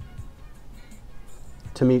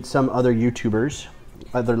meet some other YouTubers,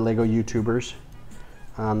 other Lego YouTubers.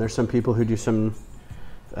 There's some people who do some,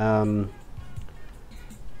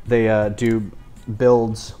 they do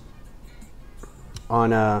builds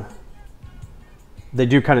on, they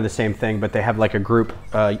do kind of the same thing, but they have like a group,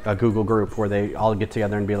 a Google group, where they all get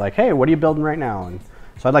together and be like, hey, what are you building right now? And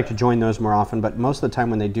so I'd like to join those more often, but most of the time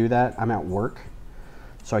when they do that, I'm at work,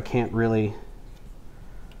 so I can't really,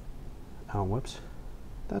 oh, whoops,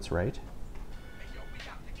 that's right.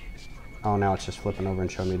 Oh, now it's just flipping over and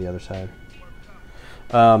showing me the other side.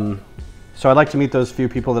 So I'd like to meet those few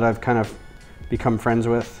people that I've kind of become friends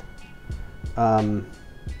with.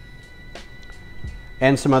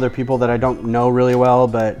 And some other people that I don't know really well,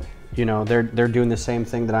 but you know, they're doing the same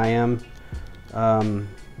thing that I am.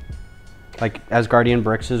 Like Asgardian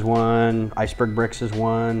Bricks is one, Iceberg Bricks is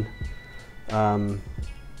one.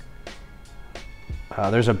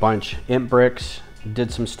 There's a bunch. Imp Bricks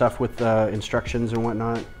did some stuff with instructions and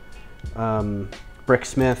whatnot.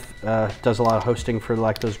 Bricksmith does a lot of hosting for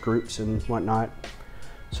like those groups and whatnot.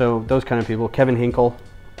 So those kind of people. Kevin Hinkle.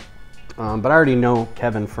 But I already know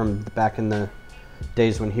Kevin from back in the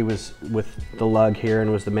days when he was with the Lug here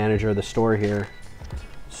and was the manager of the store here.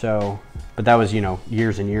 So, but that was, you know,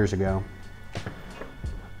 years and years ago.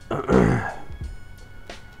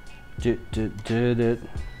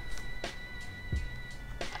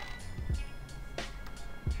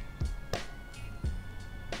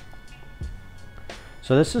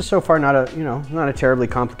 So this is so far not a, you know, not a terribly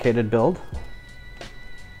complicated build.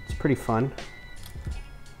 It's pretty fun.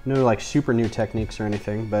 No like super new techniques or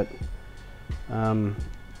anything, but I'd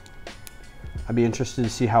be interested to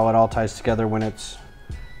see how it all ties together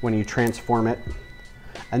when you transform it.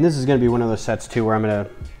 And this is going to be one of those sets too where I'm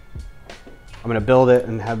gonna build it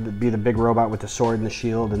and have it be the big robot with the sword and the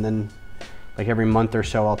shield, and then like every month or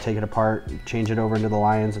so I'll take it apart, change it over into the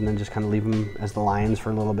lions, and then just kind of leave them as the lions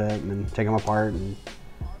for a little bit, and then take them apart and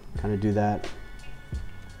kind of do that.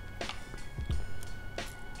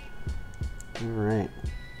 All right.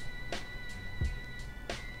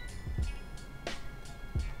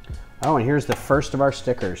 Oh, and here's the first of our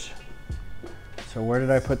stickers. So where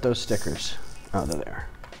did I put those stickers? Oh, they're there.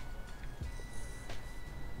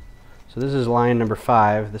 So this is lion number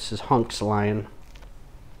 5. This is Hunk's lion,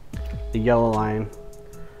 the yellow lion.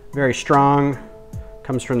 Very strong,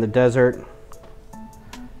 comes from the desert.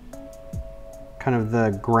 Kind of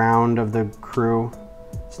the ground of the crew.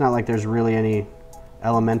 It's not like there's really any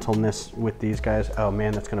elementalness with these guys. Oh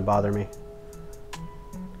man, that's gonna bother me.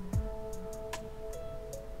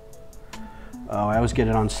 Oh, I always get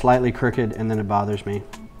it on slightly crooked and then it bothers me.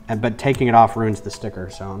 But taking it off ruins the sticker,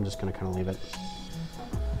 so I'm just gonna kind of leave it.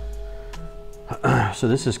 So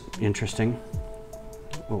this is interesting.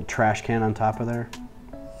 Little trash can on top of there.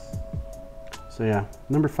 So yeah,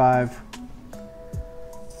 number 5.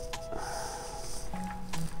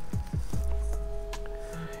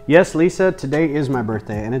 Yes, Lisa, today is my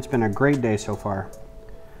birthday and it's been a great day so far.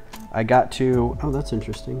 I got to, oh, that's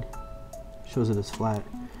interesting. Shows it as flat.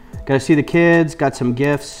 Got to see the kids, got some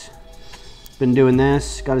gifts. Been doing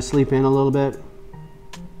this, got to sleep in a little bit.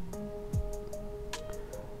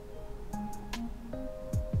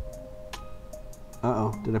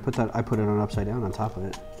 Uh-oh, did I put that? I put it on upside down on top of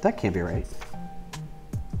it. That can't be right.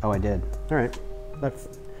 Oh, I did. All right,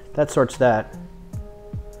 that sorts that.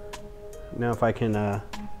 Now if I can, I'm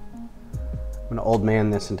gonna old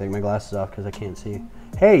man this and take my glasses off because I can't see.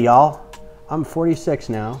 Hey y'all, I'm 46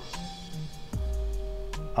 now.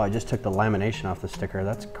 Oh, I just took the lamination off the sticker.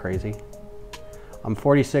 That's crazy. I'm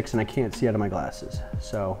 46 and I can't see out of my glasses.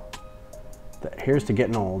 So here's to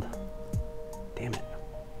getting old. Damn it.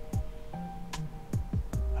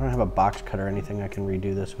 I don't have a box cutter or anything I can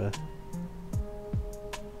redo this with.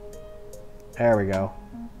 There we go.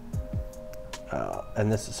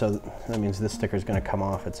 And this, so that means this sticker is going to come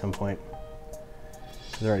off at some point.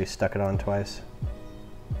 I've already stuck it on twice.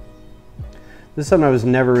 This is something I was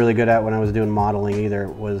never really good at when I was doing modeling either,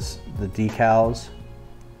 was the decals.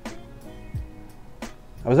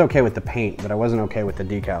 I was okay with the paint, but I wasn't okay with the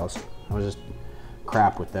decals. I was just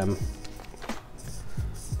crap with them.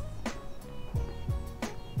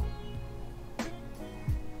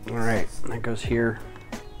 All right, that goes here.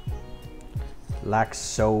 Like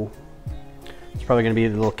so. It's probably gonna be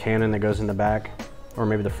the little cannon that goes in the back, or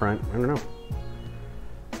maybe the front, I don't know.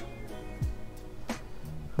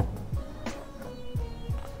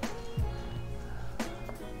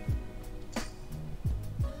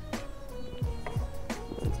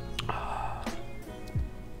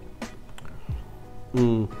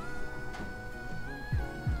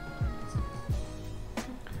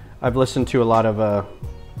 I've listened to a lot of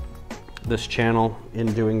this channel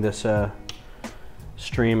in doing this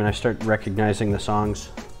stream, and I start recognizing the songs.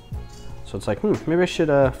 So it's like, maybe I should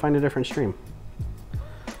find a different stream.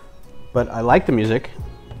 But I like the music,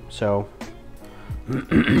 so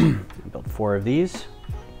I built 4 of these.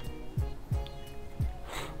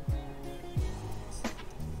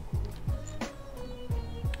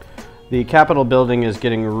 The Capitol building is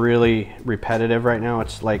getting really repetitive right now.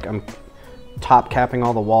 It's like I'm top capping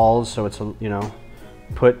all the walls, so it's, you know,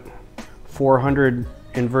 put 400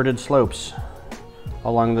 inverted slopes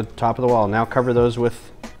along the top of the wall. Now cover those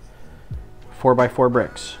with 4x4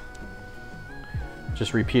 bricks.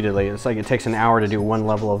 Just repeatedly. It's like it takes an hour to do one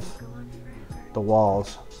level of the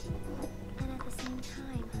walls.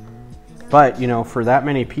 But, you know, for that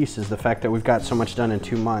many pieces, the fact that we've got so much done in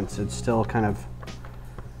 2 months, it's still kind of,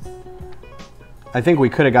 I think we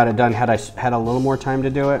could have got it done had I had a little more time to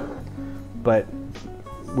do it, but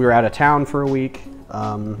we were out of town for a week,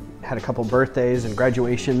 had a couple birthdays and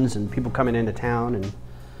graduations and people coming into town,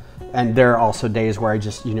 and there are also days where I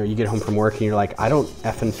just, you know, you get home from work and you're like, I don't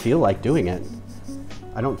effing feel like doing it.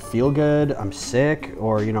 I don't feel good, I'm sick,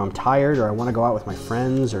 or, you know, I'm tired, or I want to go out with my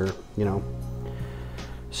friends, or, you know.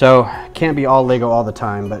 So, can't be all Lego all the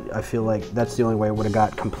time, but I feel like that's the only way it would have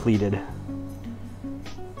got completed.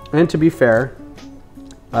 And to be fair,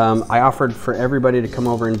 I offered for everybody to come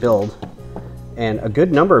over and build, and a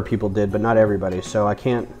good number of people did, but not everybody. So I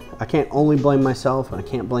can't only blame myself, and I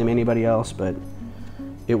can't blame anybody else, but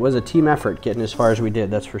it was a team effort getting as far as we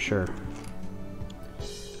did, that's for sure.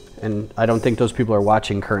 And I don't think those people are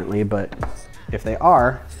watching currently, but if they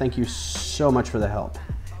are, thank you so much for the help.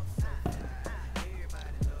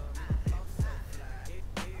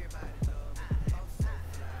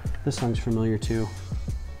 This song's familiar too.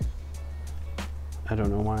 I don't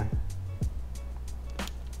know why.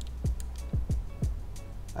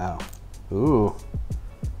 Oh. Ooh.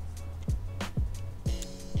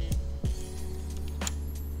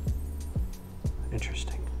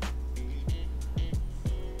 Interesting.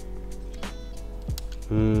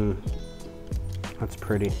 That's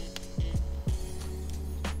pretty.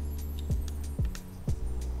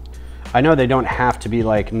 I know they don't have to be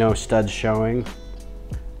like no studs showing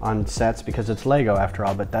on sets because it's Lego after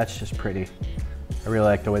all, but that's just pretty. I really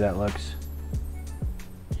like the way that looks.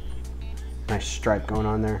 Nice stripe going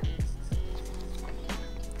on there.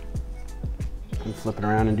 And flip it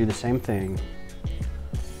around and do the same thing.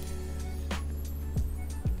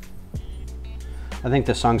 I think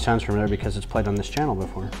this song sounds familiar because it's played on this channel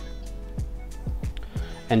before.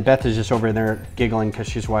 And Beth is just over there giggling because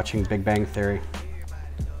she's watching Big Bang Theory.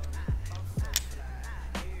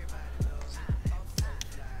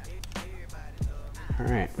 All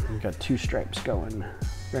right, we've got 2 stripes going.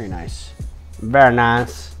 Very nice. Very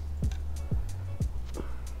nice.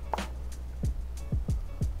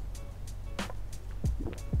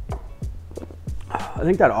 I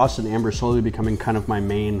think that Austin Amber is slowly becoming kind of my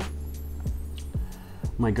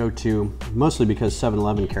go-to, mostly because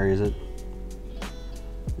 7-Eleven carries it.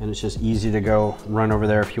 And it's just easy to go run over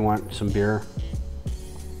there if you want some beer.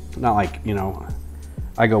 Not like, you know,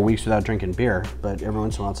 I go weeks without drinking beer, but every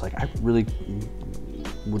once in a while it's like, I really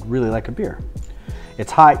would really like a beer.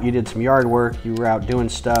 It's hot, you did some yard work, you were out doing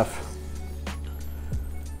stuff.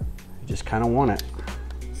 You just kind of want it.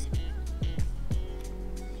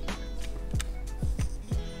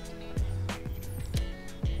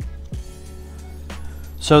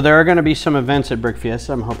 So there are going to be some events at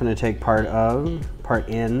BrickFiesta I'm hoping to take part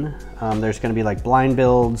in. There's going to be like blind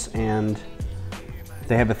builds, and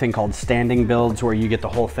they have a thing called standing builds where you get the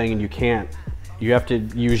whole thing and you have to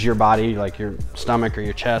use your body, like your stomach or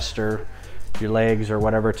your chest or your legs or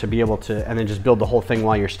whatever, to be able to, and then just build the whole thing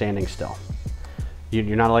while you're standing still.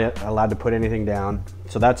 You're not allowed to put anything down,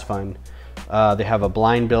 so that's fun. They have a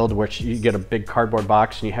blind build, which you get a big cardboard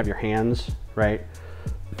box and you have your hands, right?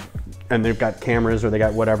 And they've got cameras or they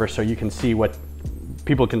got whatever, so you can see what,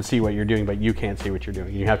 people can see what you're doing, but you can't see what you're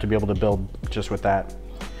doing. You have to be able to build just with that.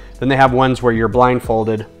 Then they have ones where you're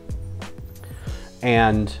blindfolded,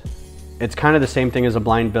 and it's kind of the same thing as a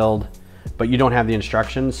blind build, but you don't have the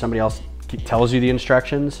instructions. Somebody else tells you the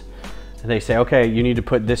instructions. And they say, okay, you need to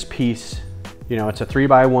put this piece, you know, it's a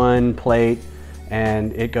 3x1 plate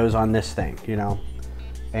and it goes on this thing, you know.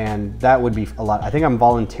 And that would be a lot. I think I'm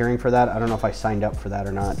volunteering for that. I don't know if I signed up for that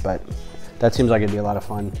or not, but that seems like it'd be a lot of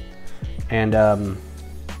fun. And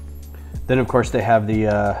then of course they have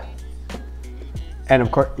the, and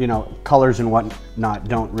of course, you know, colors and whatnot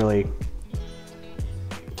don't really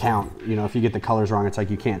count. You know, if you get the colors wrong, it's like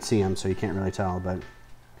you can't see them, so you can't really tell. But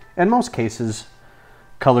in most cases,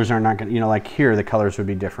 colors are not gonna, you know, like here, the colors would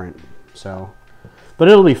be different. So, but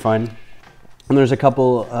it'll be fun. And there's a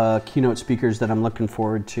couple keynote speakers that I'm looking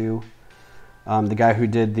forward to. The guy who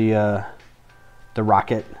did the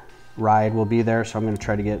rocket ride will be there, so I'm going to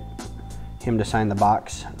try to get him to sign the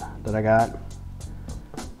box that I got.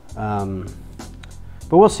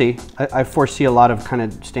 But we'll see. I foresee a lot of kind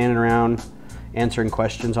of standing around answering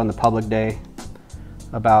questions on the public day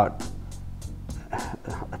about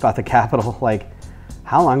the Capitol. Like,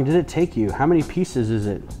 how long did it take you? How many pieces is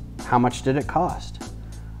it? How much did it cost?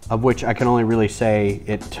 Of which I can only really say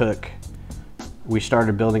it took, we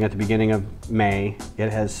started building at the beginning of May.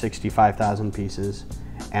 It has 65,000 pieces.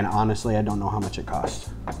 And honestly, I don't know how much it cost.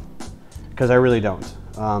 Because I really don't.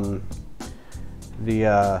 A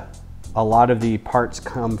lot of the parts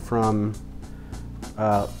come from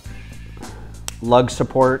lug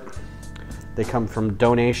support. They come from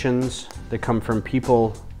donations. They come from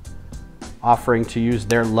people offering to use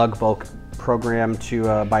their lug bulk program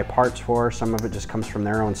to buy parts for. Some of it just comes from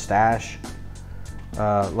their own stash.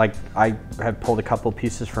 Like I have pulled a couple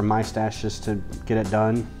pieces from my stash just to get it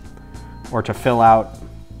done, or to fill out,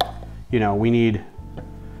 you know, we need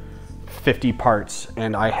 50 parts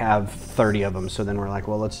and I have 30 of them. So then we're like,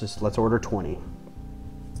 well, let's order 20.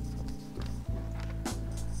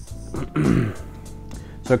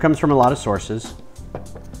 So it comes from a lot of sources,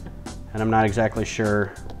 and I'm not exactly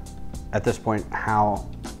sure at this point how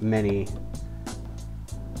many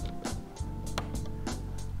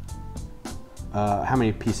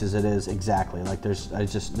pieces it is exactly. Like there's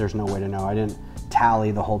no way to know. I didn't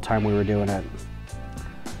tally the whole time we were doing it.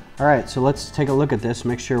 All right, so let's take a look at this,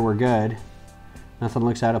 make sure we're good. Nothing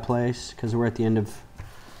looks out of place, because we're at the end of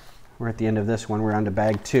this one. We're on to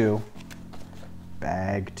bag 2.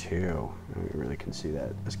 Bag 2. You really can see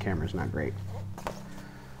that. This camera's not great.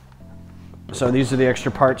 So these are the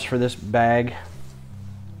extra parts for this bag.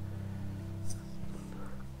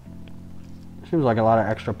 Seems like a lot of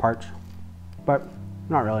extra parts, but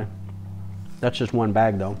not really. That's just one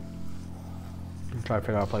bag though. I'm trying to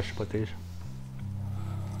figure out a place to put these.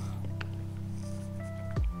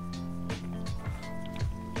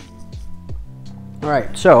 All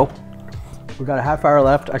right, so we've got a half hour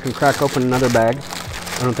left. I can crack open another bag.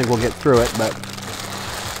 I don't think we'll get through it, but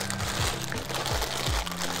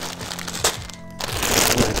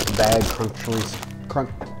nice bag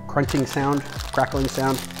crunching sound, crackling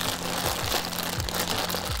sound.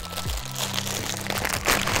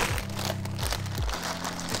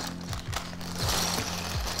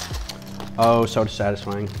 Oh, so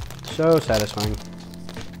satisfying. So satisfying.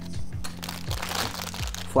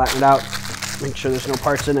 Flatten it out. Make sure there's no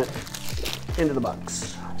parts in it. Into the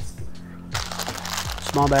box.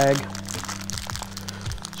 Small bag.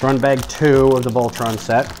 So we're on bag 2 of the Voltron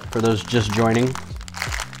set, for those just joining.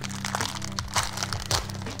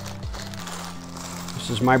 This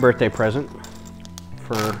is my birthday present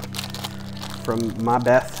from my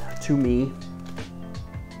Beth to me.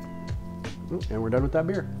 And we're done with that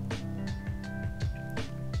beer.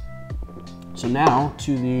 So now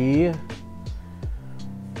to the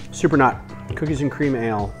Supernaut Cookies and Cream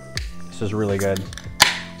Ale. This is really good.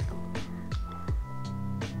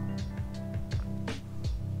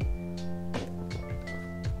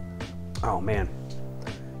 Oh man,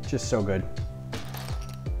 just so good.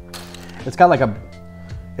 It's got like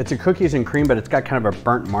it's a cookies and cream, but it's got kind of a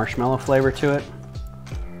burnt marshmallow flavor to it.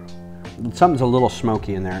 Something's a little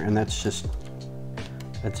smoky in there, and that's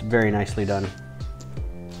very nicely done.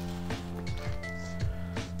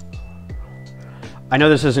 I know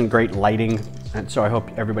this isn't great lighting, and so I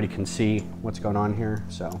hope everybody can see what's going on here.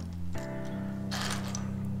 So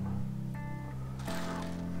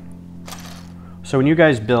when you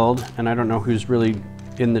guys build, and I don't know who's really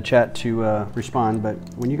in the chat to respond, but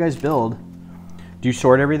when you guys build, do you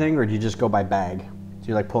sort everything or do you just go by bag? Do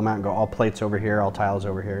you like pull them out and go all plates over here, all tiles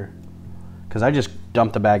over here? Because I just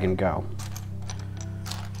dump the bag and go.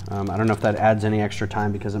 I don't know if that adds any extra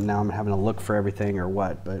time because now I'm having to look for everything or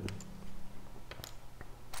what, but.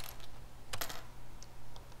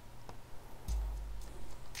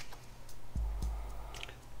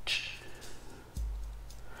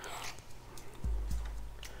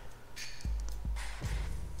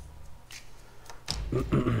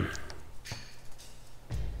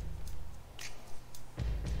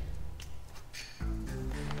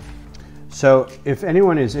 So if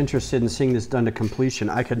anyone is interested in seeing this done to completion,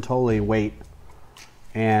 I can totally wait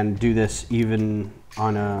and do this even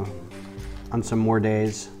on some more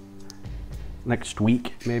days. Next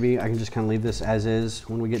week, maybe. I can just kind of leave this as is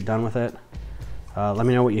when we get done with it. Let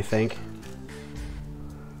me know what you think.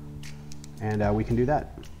 And we can do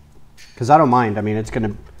that. Because I don't mind. I mean,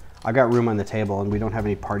 I've got room on the table and we don't have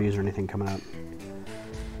any parties or anything coming up.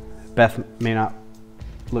 Beth may not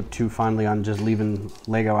look too fondly on just leaving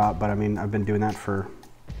Lego out, but I mean, I've been doing that for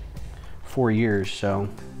 4 years, so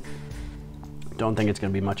don't think it's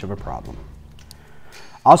going to be much of a problem.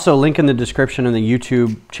 Also, link in the description of the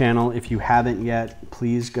YouTube channel. If you haven't yet,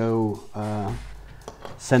 please go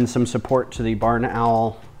send some support to the Barn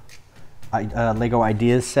Owl Lego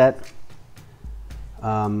Ideas set.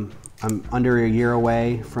 I'm under a year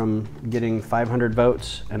away from getting 500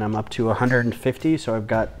 votes, and I'm up to 150, so I've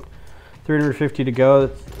got 350 to go.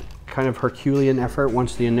 It's kind of Herculean effort.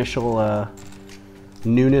 Once the initial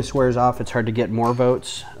newness wears off, it's hard to get more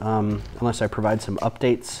votes unless I provide some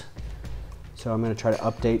updates. So I'm going to try to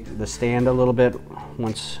update the stand a little bit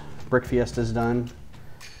once BrickFiesta is done.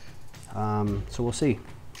 So we'll see.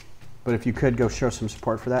 But if you could go show some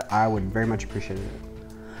support for that, I would very much appreciate it.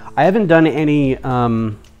 I haven't done any.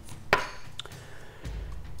 I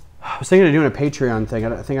was thinking of doing a Patreon thing.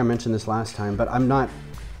 I think I mentioned this last time, but I'm not.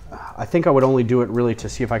 I think I would only do it really to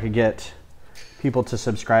see if I could get people to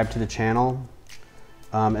subscribe to the channel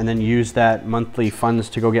and then use that monthly funds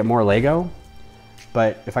to go get more Lego.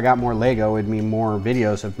 But if I got more Lego, it'd mean more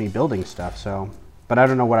videos of me building stuff. So, but I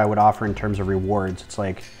don't know what I would offer in terms of rewards. It's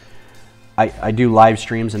like, I do live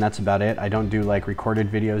streams and that's about it. I don't do like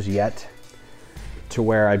recorded videos yet to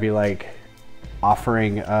where I'd be like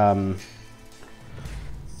offering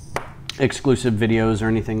exclusive videos or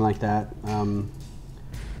anything like that.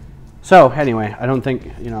 So anyway, I don't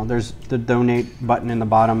think, there's the donate button in the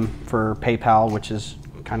bottom for PayPal, which is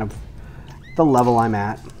kind of the level I'm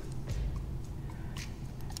at.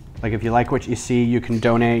 Like if you like what you see, you can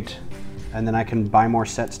donate and then I can buy more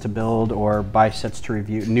sets to build or buy sets to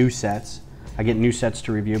review, new sets. I get new sets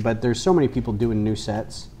to review, but there's so many people doing new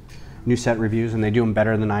set reviews and they do them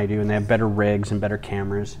better than I do and they have better rigs and better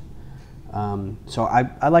cameras. So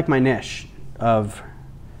I like my niche of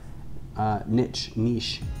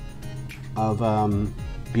niche of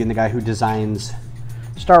being the guy who designs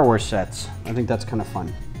Star Wars sets. I think that's kind of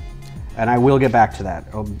fun. And I will get back to that.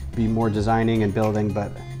 I'll be more designing and building,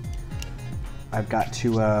 but I've got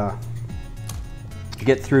to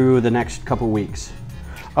get through the next couple weeks.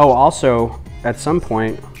 Oh, also, at some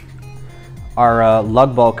point, our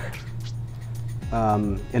lug bulk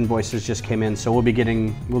invoices just came in, so we'll be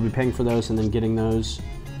paying for those and then getting those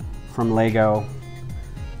from Lego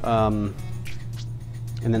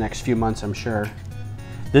in the next few months, I'm sure.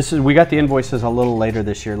 We got the invoices a little later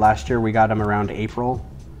this year. Last year we got them around April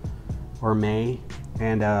or May,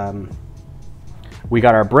 and we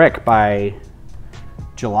got our brick by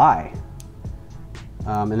July,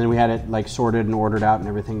 and then we had it like sorted and ordered out and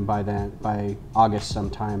everything by August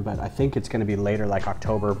sometime. But I think it's going to be later, like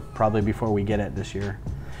October, probably before we get it this year.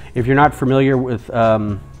 If you're not familiar with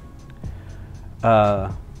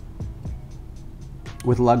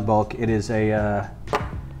lug bulk, it is a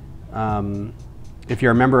if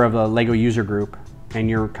you're a member of a Lego user group and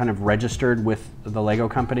you're kind of registered with the Lego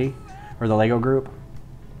company or the Lego group,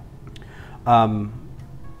 you're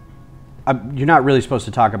not really supposed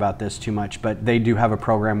to talk about this too much, but they do have a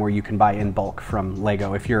program where you can buy in bulk from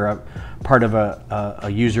Lego. If you're a part of a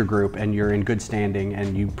user group and you're in good standing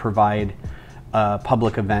and you provide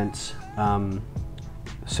public events,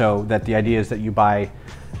 so that the idea is that you buy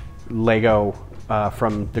Lego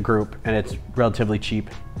from the group and it's relatively cheap,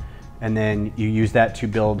 and then you use that to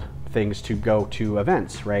build things to go to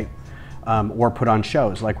events, right? Or put on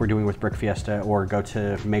shows like we're doing with BrickFiesta, or go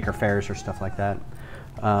to maker fairs or stuff like that.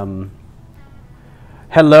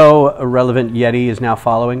 Hello, Relevant Yeti is now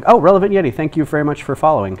following. Oh, Relevant Yeti, thank you very much for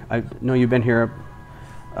following. I know you've been here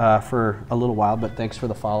for a little while, but thanks for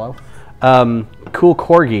the follow. Cool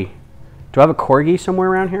Corgi. Do I have a Corgi somewhere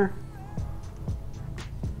around here?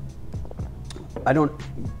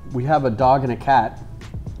 We have a dog and a cat.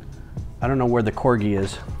 I don't know where the Corgi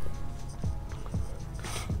is.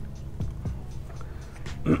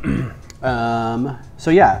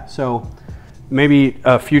 So maybe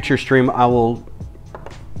a future stream I will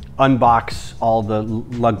unbox all the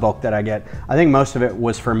lug bulk that I get. I think most of it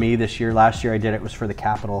was for me this year. Last year I did it was for the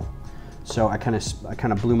Capitol. So I kind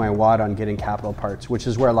of blew my wad on getting Capitol parts, which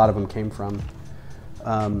is where a lot of them came from.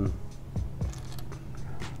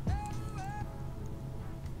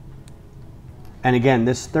 And again,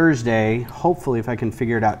 this Thursday, hopefully if I can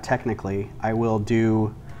figure it out technically, I will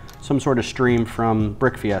do some sort of stream from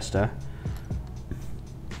BrickFiesta.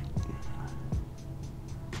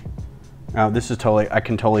 Oh, this is I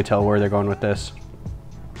can totally tell where they're going with this.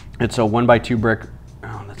 It's a 1x2 brick.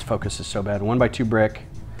 Oh, this focus is so bad. 1x2 brick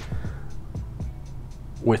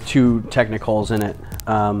with 2 Technicols in it.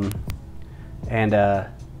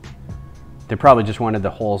 They probably just wanted the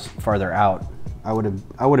holes farther out. I would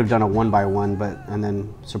have done a 1x1, and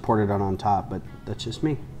then supported it on top, but that's just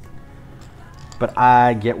me. But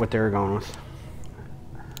I get what they're going with.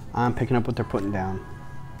 I'm picking up what they're putting down.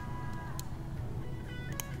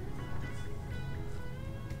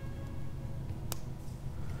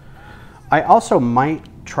 I also might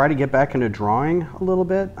try to get back into drawing a little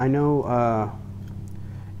bit. I know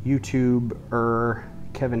YouTuber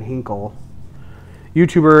Kevin Hinkle,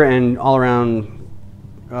 YouTuber and all around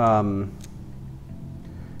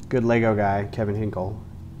good Lego guy, Kevin Hinkle,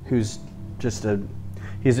 who's just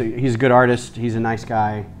he's a good artist. He's a nice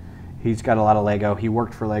guy. He's got a lot of Lego. He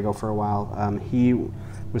worked for Lego for a while. He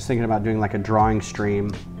was thinking about doing like a drawing stream,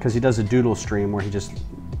 because he does a doodle stream where he just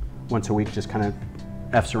once a week just kind of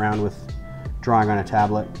F's around with drawing on a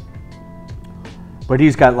tablet. But he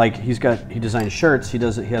designs shirts. He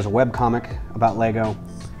has a web comic about Lego.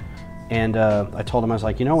 And I told him, I was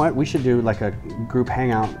like, you know what? We should do like a group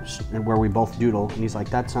hangout where we both doodle. And he's like,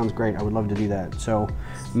 that sounds great. I would love to do that. So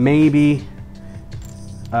maybe,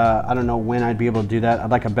 I don't know when I'd be able to do that.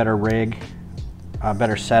 I'd like a better rig, a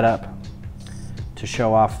better setup to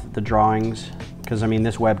show off the drawings. Because I mean,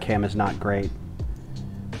 this webcam is not great.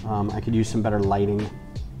 I could use some better lighting.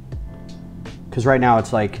 Because right now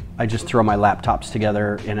it's like, I just throw my laptops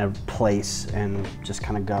together in a place and just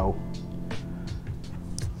kind of go.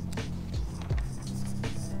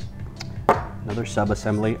 Another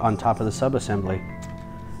sub-assembly on top of the sub-assembly.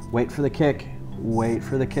 Wait for the kick. Wait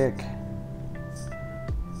for the kick.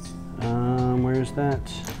 Where's that?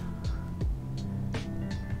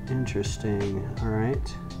 Interesting. All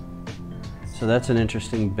right. So that's an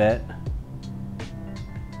interesting bit.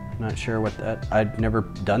 Not sure what that. I've never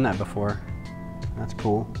done that before. That's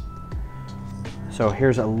cool. So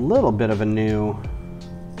here's a little bit of a new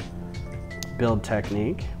build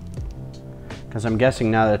technique. Because I'm guessing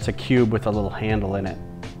now that it's a cube with a little handle in it,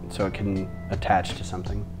 so it can attach to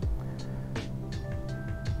something.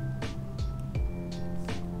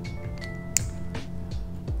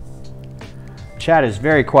 Chat is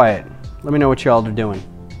very quiet. Let me know what y'all are doing.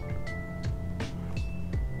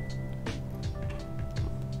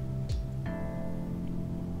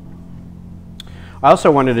 I also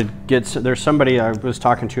wanted to get, there's somebody I was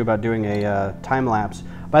talking to about doing a time lapse.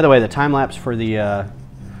 By the way, the time lapse for the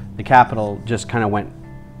Capitol just kind of went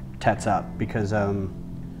tets up because I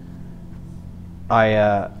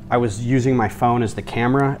was using my phone as the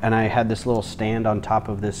camera, and I had this little stand on top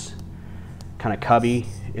of this kind of cubby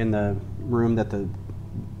in the room that the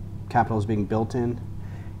Capitol is being built in,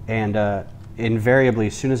 and invariably,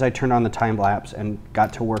 as soon as I turned on the time lapse and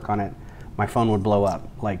got to work on it, my phone would blow up.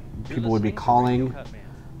 Like people would be calling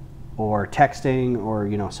or texting, or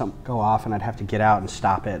something go off, and I'd have to get out and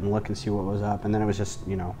stop it and look and see what was up, and then it was just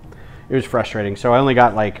it was frustrating. So I only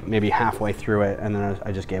got like maybe halfway through it, and then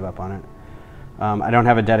I just gave up on it. I don't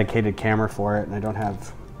have a dedicated camera for it, and I don't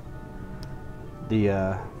have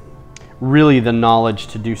the really the knowledge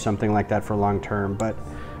to do something like that for long term. But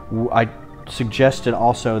I suggested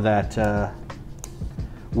also that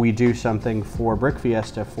we do something for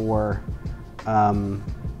BrickFiesta for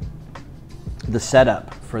the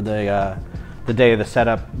setup for the day of the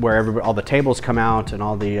setup, where all the tables come out and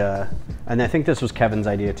all the and I think this was Kevin's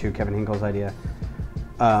idea too, Kevin Hinkle's idea.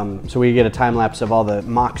 So we get a time lapse of all the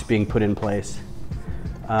mocks being put in place,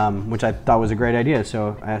 which I thought was a great idea.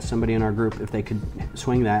 So I asked somebody in our group if they could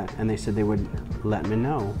swing that, and they said they would let me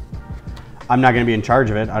know. I'm not going to be in charge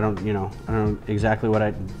of it. I don't know exactly what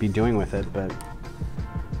I'd be doing with it, but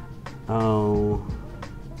oh,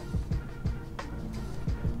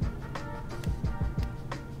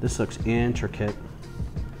 this looks intricate.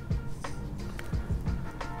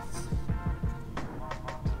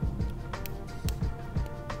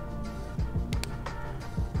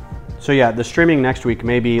 So yeah, the streaming next week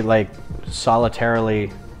may be like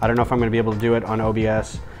solitarily. I don't know if I'm going to be able to do it on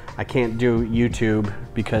OBS. I can't do YouTube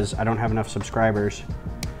because I don't have enough subscribers.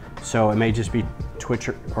 So it may just be Twitch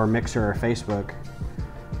or Mixer or Facebook,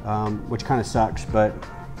 which kind of sucks, but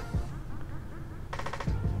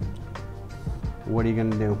what are you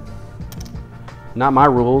going to do? Not my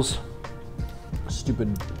rules.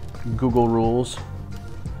 Stupid Google rules.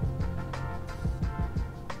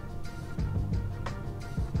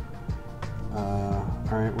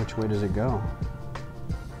 All right, which way does it go?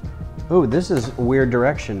 Oh, this is a weird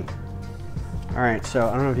direction. All right, so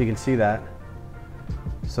I don't know if you can see that.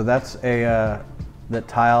 So that's a that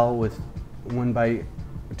tile with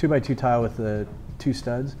 2x2 tile with the 2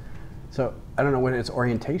 studs. So I don't know what its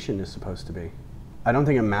orientation is supposed to be. I don't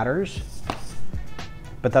think it matters,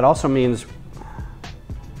 but that also means,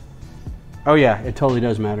 oh yeah, it totally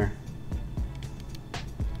does matter,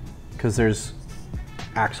 because there's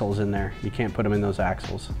axles in there. You can't put them in those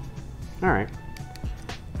axles. All right,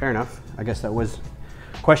 fair enough. I guess that was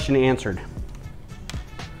question answered.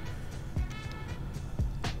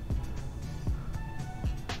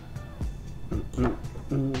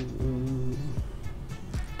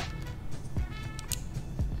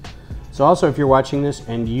 So also, if you're watching this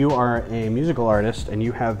and you are a musical artist and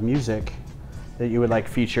you have music that you would like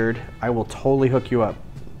featured, I will totally hook you up.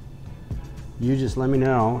 You just let me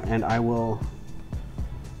know, and I will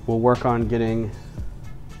work on getting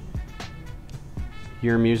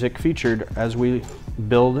your music featured as we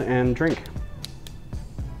build and drink.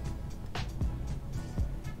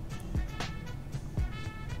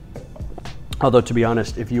 Although, to be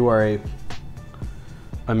honest, if you are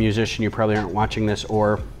a musician, you probably aren't watching this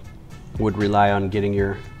or would rely on getting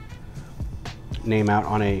your name out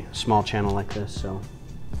on a small channel like this, so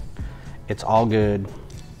it's all good.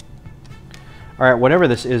 All right, whatever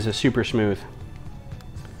this is super smooth.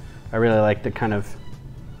 I really like the kind of,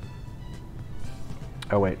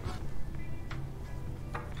 oh wait,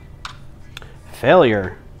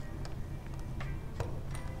 failure.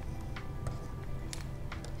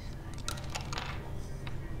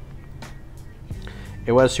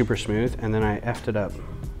 It was super smooth, and then I effed it up.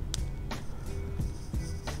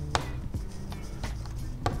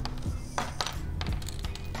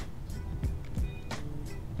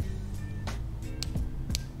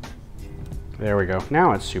 There we go.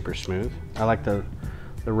 Now it's super smooth. I like the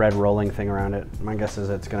red rolling thing around it. My guess is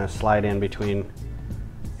it's going to slide in between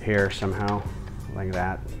here somehow, like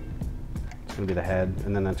that. It's going to be the head,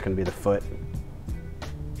 and then that's going to be the foot,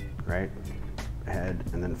 right? Head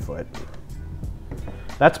and then foot.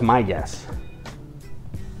 That's my guess.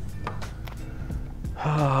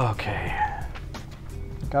 Okay.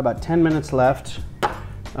 Got about 10 minutes left.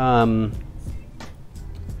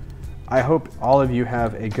 I hope all of you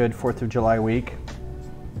have a good 4th of July week.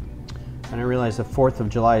 And I realize the 4th of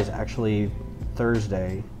July is actually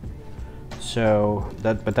Thursday. So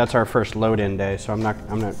but that's our first load-in day, so I'm not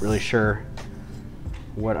really sure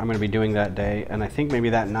what I'm going to be doing that day. And I think maybe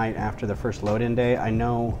that night after the first load-in day, I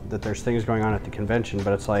know that there's things going on at the convention,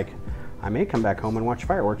 but it's like I may come back home and watch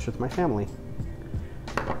fireworks with my family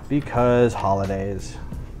because holidays.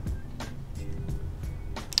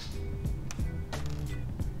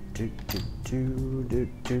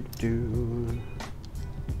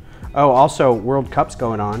 Oh, also World Cup's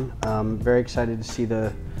going on. Very excited to see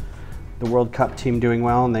the World Cup team doing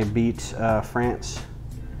well, and they beat France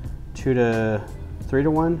 3-1,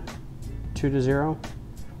 2-0.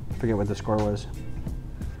 I forget what the score was.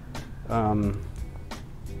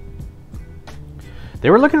 They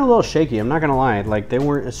were looking a little shaky, I'm not gonna lie. Like, they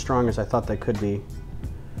weren't as strong as I thought they could be.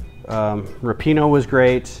 Rapinoe was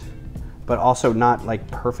great, but also not like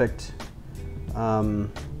perfect.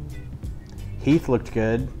 Heath looked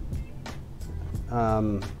good.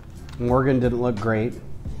 Morgan didn't look great.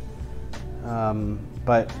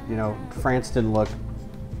 But, you know, France didn't look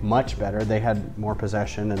much better. They had more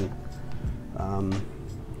possession and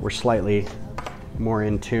were slightly more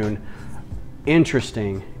in tune.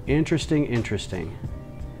 Interesting.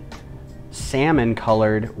 Salmon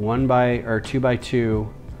colored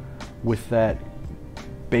 2x2 with that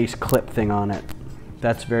base clip thing on it.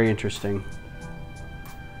 That's very interesting.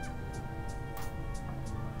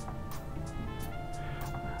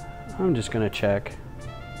 I'm just gonna check.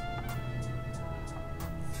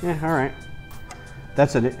 Yeah, all right.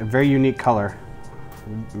 That's a very unique color.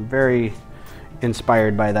 Very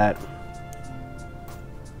inspired by that.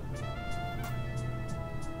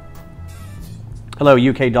 Hello,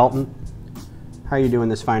 UK Dalton. How are you doing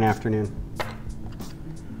this fine afternoon?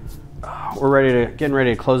 We're getting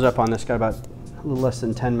ready to close up on this. Got about a little less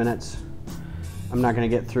than 10 minutes. I'm not gonna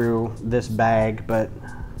get through this bag, but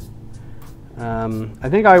I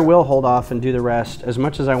think I will hold off and do the rest as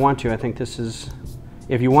much as I want to. I think this is,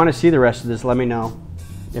 if you want to see the rest of this, let me know.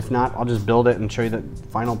 If not, I'll just build it and show you the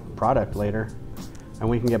final product later. And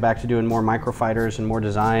we can get back to doing more microfighters and more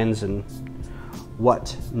designs and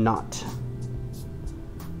what not.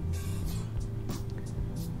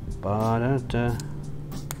 Ba-da-da.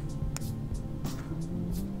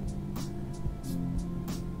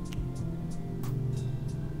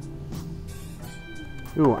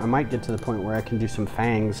 Ooh, I might get to the point where I can do some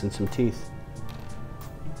fangs and some teeth.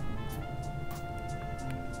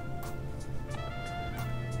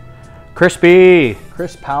 Crispy!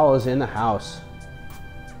 Chris Powell is in the house.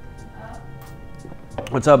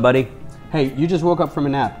 What's up, buddy? Hey, you just woke up from a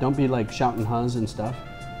nap. Don't be like shouting huns and stuff.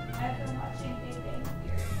 I've been watching Big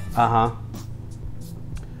Bang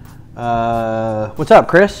Theory. What's up,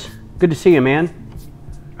 Chris? Good to see you, man.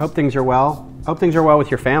 Hope things are well. Hope things are well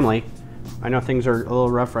with your family. I know things are a little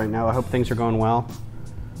rough right now. I hope things are going well.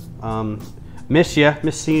 Miss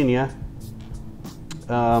seeing ya.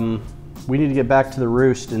 We need to get back to the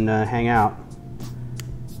roost and hang out.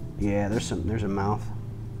 Yeah, there's a mouth.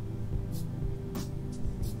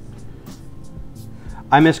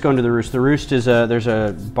 I miss going to the roost. The roost is there's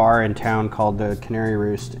a bar in town called the Canary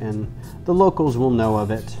Roost, and the locals will know of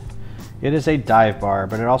it. It is a dive bar,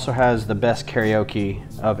 but it also has the best karaoke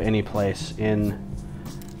of any place in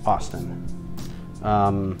Austin.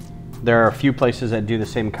 There are a few places that do the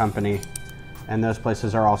same company, and those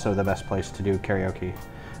places are also the best place to do karaoke.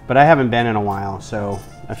 But I haven't been in a while, so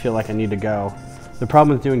I feel like I need to go. The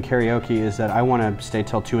problem with doing karaoke is that I want to stay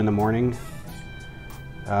till 2 in the morning,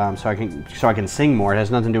 so I can sing more. It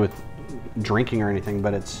has nothing to do with drinking or anything,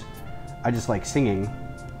 but I just like singing.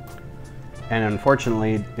 And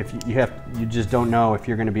unfortunately, if you just don't know if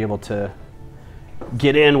you're going to be able to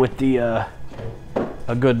get in with a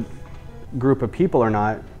good group of people or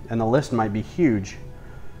not, and the list might be huge.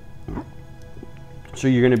 So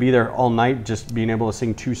you're going to be there all night just being able to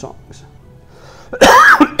sing 2 songs.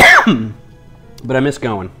 But I miss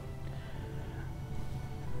going.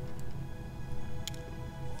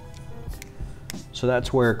 So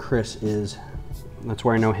that's where Chris is. That's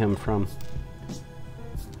where I know him from.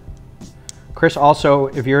 Chris also,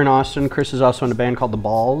 if you're in Austin, Chris is also in a band called The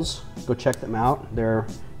Balls. Go check them out. They're a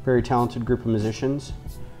very talented group of musicians.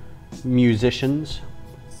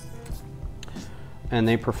 And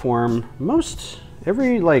they perform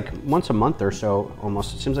every like once a month or so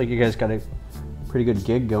almost. It seems like you guys got a pretty good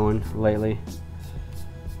gig going lately.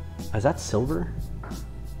 Is that silver?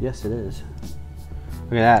 Yes, it is.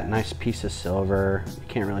 Look at that, nice piece of silver. You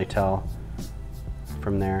can't really tell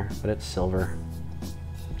from there, but it's silver.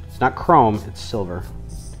 It's not chrome, it's silver.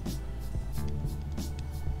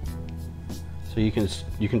 So you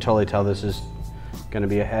can totally tell this is going to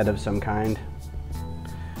be a head of some kind.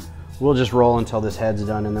 We'll just roll until this head's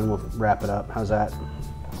done and then we'll wrap it up. How's that?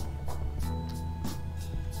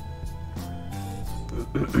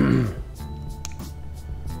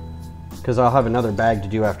 Because I'll have another bag to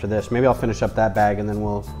do after this. Maybe I'll finish up that bag and then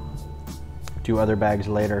we'll do other bags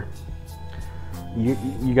later.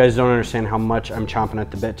 You guys don't understand how much I'm chomping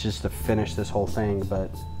at the bit just to finish this whole thing, but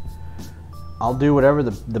I'll do whatever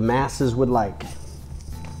the masses would like.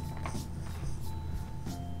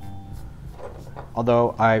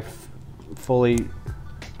 Although I fully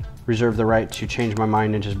reserve the right to change my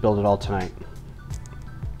mind and just build it all tonight.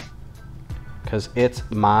 Because it's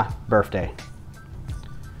my birthday.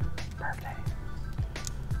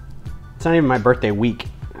 It's not even my birthday week.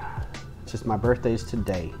 It's just my birthday's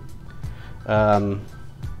today.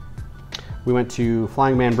 We went to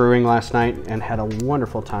Flying Man Brewing last night and had a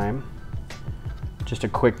wonderful time. Just a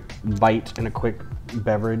quick bite and a quick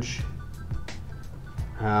beverage.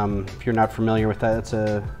 If you're not familiar with that, it's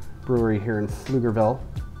a brewery here in Pflugerville.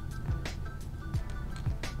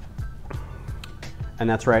 And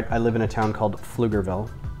that's right, I live in a town called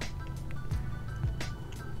Pflugerville.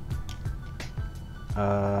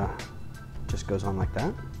 Just goes on like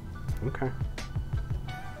that. Okay.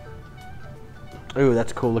 Ooh,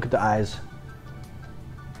 that's cool. Look at the eyes.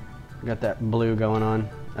 Got that blue going on.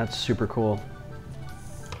 That's super cool.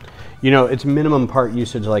 You know, it's minimum part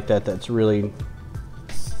usage like that. That's really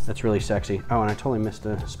sexy. Oh, and I totally missed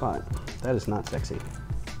a spot. That is not sexy.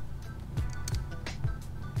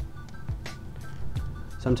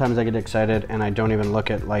 Sometimes I get excited and I don't even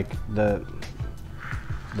look at like the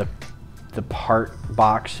part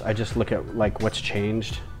box. I just look at like what's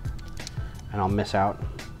changed and I'll miss out.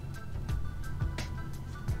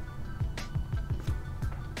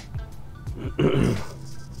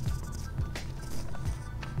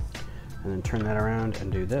 And then turn that around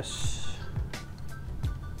and do this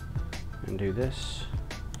and do this.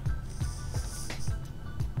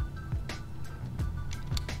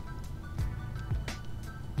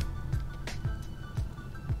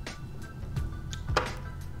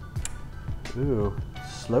 Ooh,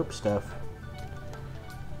 slope stuff.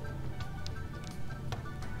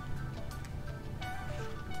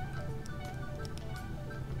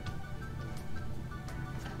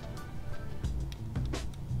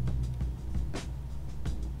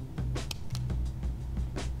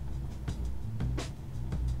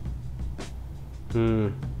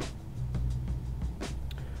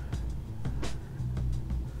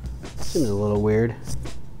 Seems a little weird.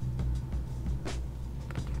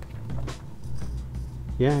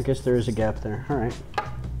 Yeah, I guess there is a gap there. All right.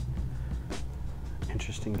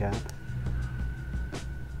 Interesting gap.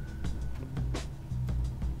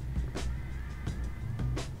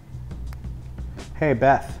 Hey,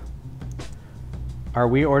 Beth. Are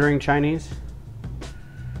we ordering Chinese?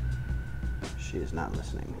 She is not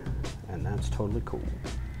listening, and that's totally cool.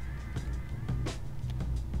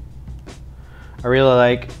 I really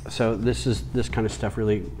like, so this kind of stuff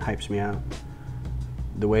really hypes me out.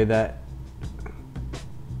 The way that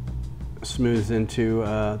smooths into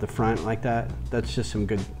the front like that, that's just some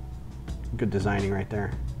good designing right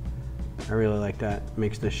there. I really like that.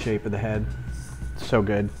 Makes the shape of the head so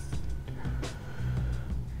good.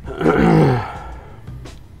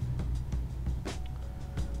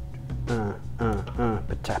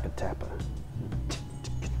 Patappa.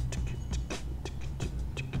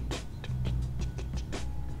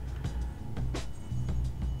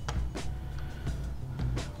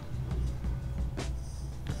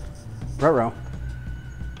 Ruh-roh.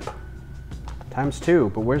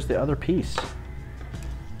 ×2, but where's the other piece?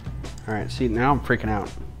 All right, see, now I'm freaking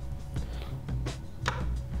out.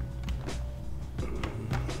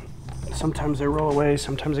 Sometimes they roll away,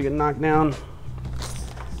 sometimes they get knocked down.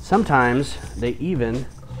 Sometimes they even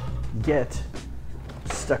get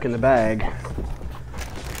stuck in the bag. I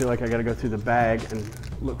feel like I gotta go through the bag and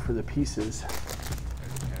look for the pieces.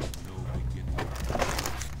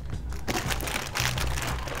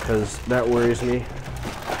 Because that worries me.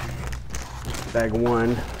 Bag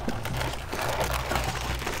one.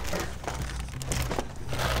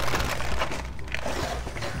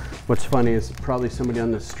 What's funny is probably somebody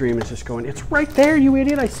on the stream is just going, "It's right there, you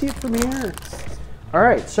idiot, I see it from here." All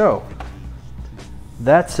right, so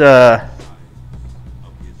that's kind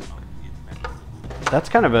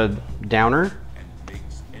of a downer.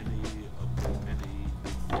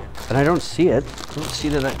 And I don't see it. I don't see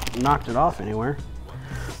that I knocked it off anywhere.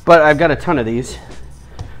 But I've got a ton of these.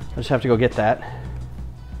 I just have to go get that.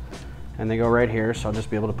 And they go right here, so I'll just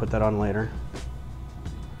be able to put that on later.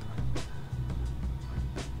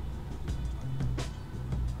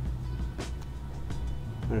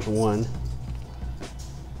 There's one.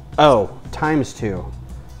 Oh, times 2.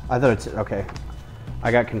 I thought it's, okay.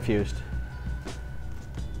 I got confused.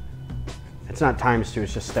 It's not times 2,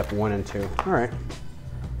 it's just step 1 and 2. All right.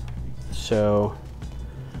 So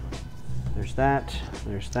there's that,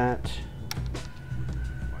 there's that.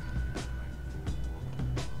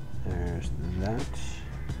 There's that.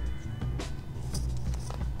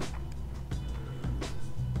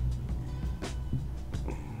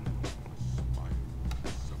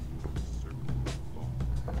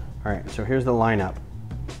 All right, so here's the lineup.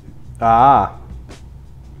 Ah.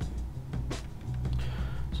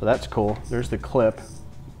 So that's cool. There's the clip.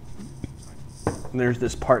 And there's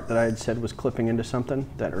this part that I had said was clipping into something,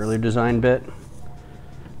 that earlier design bit.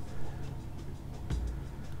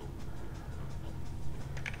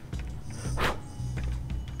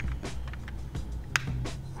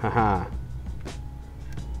 Haha.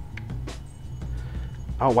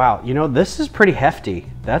 Oh wow, you know, this is pretty hefty.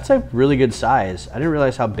 That's a really good size. I didn't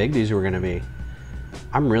realize how big these were gonna be.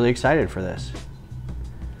 I'm really excited for this.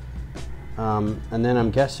 And then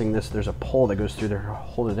I'm guessing there's a pole that goes through there to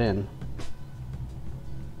hold it in.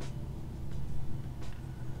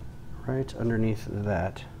 Right underneath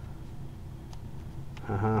that.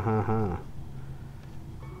 Oh,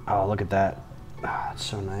 look at that. Oh, that's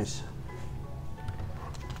so nice.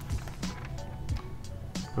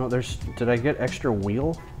 Oh, did I get extra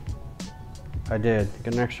wheel? I did,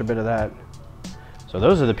 get an extra bit of that. So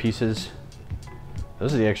those are the pieces.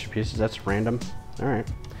 Those are the extra pieces, that's random. All right.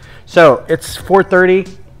 So it's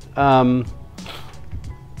 4:30.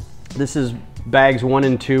 This is bags 1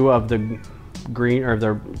 and 2 of the green, or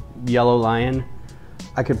the yellow lion.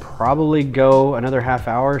 I could probably go another half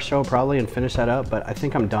hour or so probably and finish that up, but I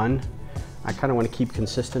think I'm done. I kind of want to keep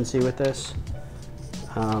consistency with this.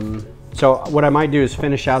 So what I might do is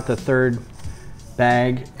finish out the 3rd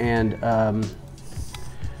bag and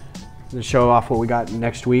show off what we got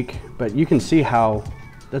next week. But you can see how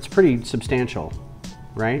that's pretty substantial,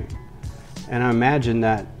 right? And I imagine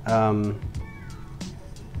that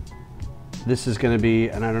this is going to be,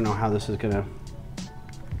 and I don't know how this is going to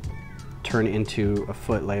turn into a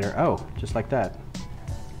foot later. Oh, just like that.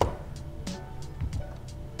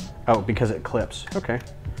 Oh, because it clips. Okay.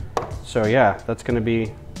 So yeah, that's going to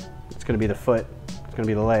be, it's going to be the foot. It's going to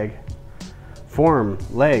be the leg. Form,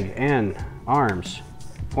 leg, and arms.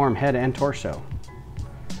 Form, head, and torso.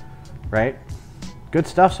 Right? Good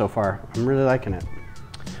stuff so far. I'm really liking it.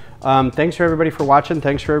 Thanks for everybody for watching.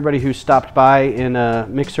 Thanks for everybody who stopped by in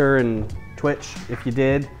Mixer and Twitch. If you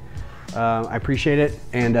did, I appreciate it.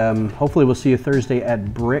 And hopefully we'll see you Thursday at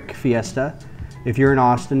BrickFiesta. If you're in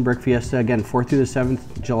Austin, BrickFiesta, again, 4th through the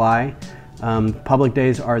 7th July. Public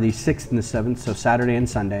days are the 6th and the 7th, so Saturday and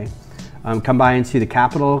Sunday. Come by and see the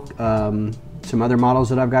Capitol, some other models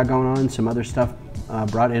that I've got going on, some other stuff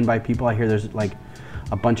brought in by people. I hear there's like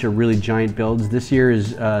a bunch of really giant builds. This year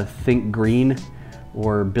is Think Green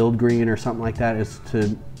or Build Green or something like that. Is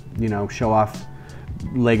to, you know, show off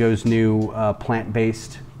Lego's new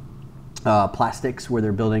plant-based plastics, where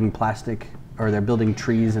they're building plastic, or they're building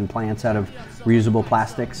trees and plants out of reusable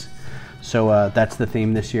plastics. So that's the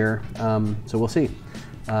theme this year. So we'll see.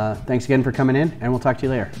 Thanks again for coming in, and we'll talk to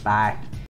you later. Bye.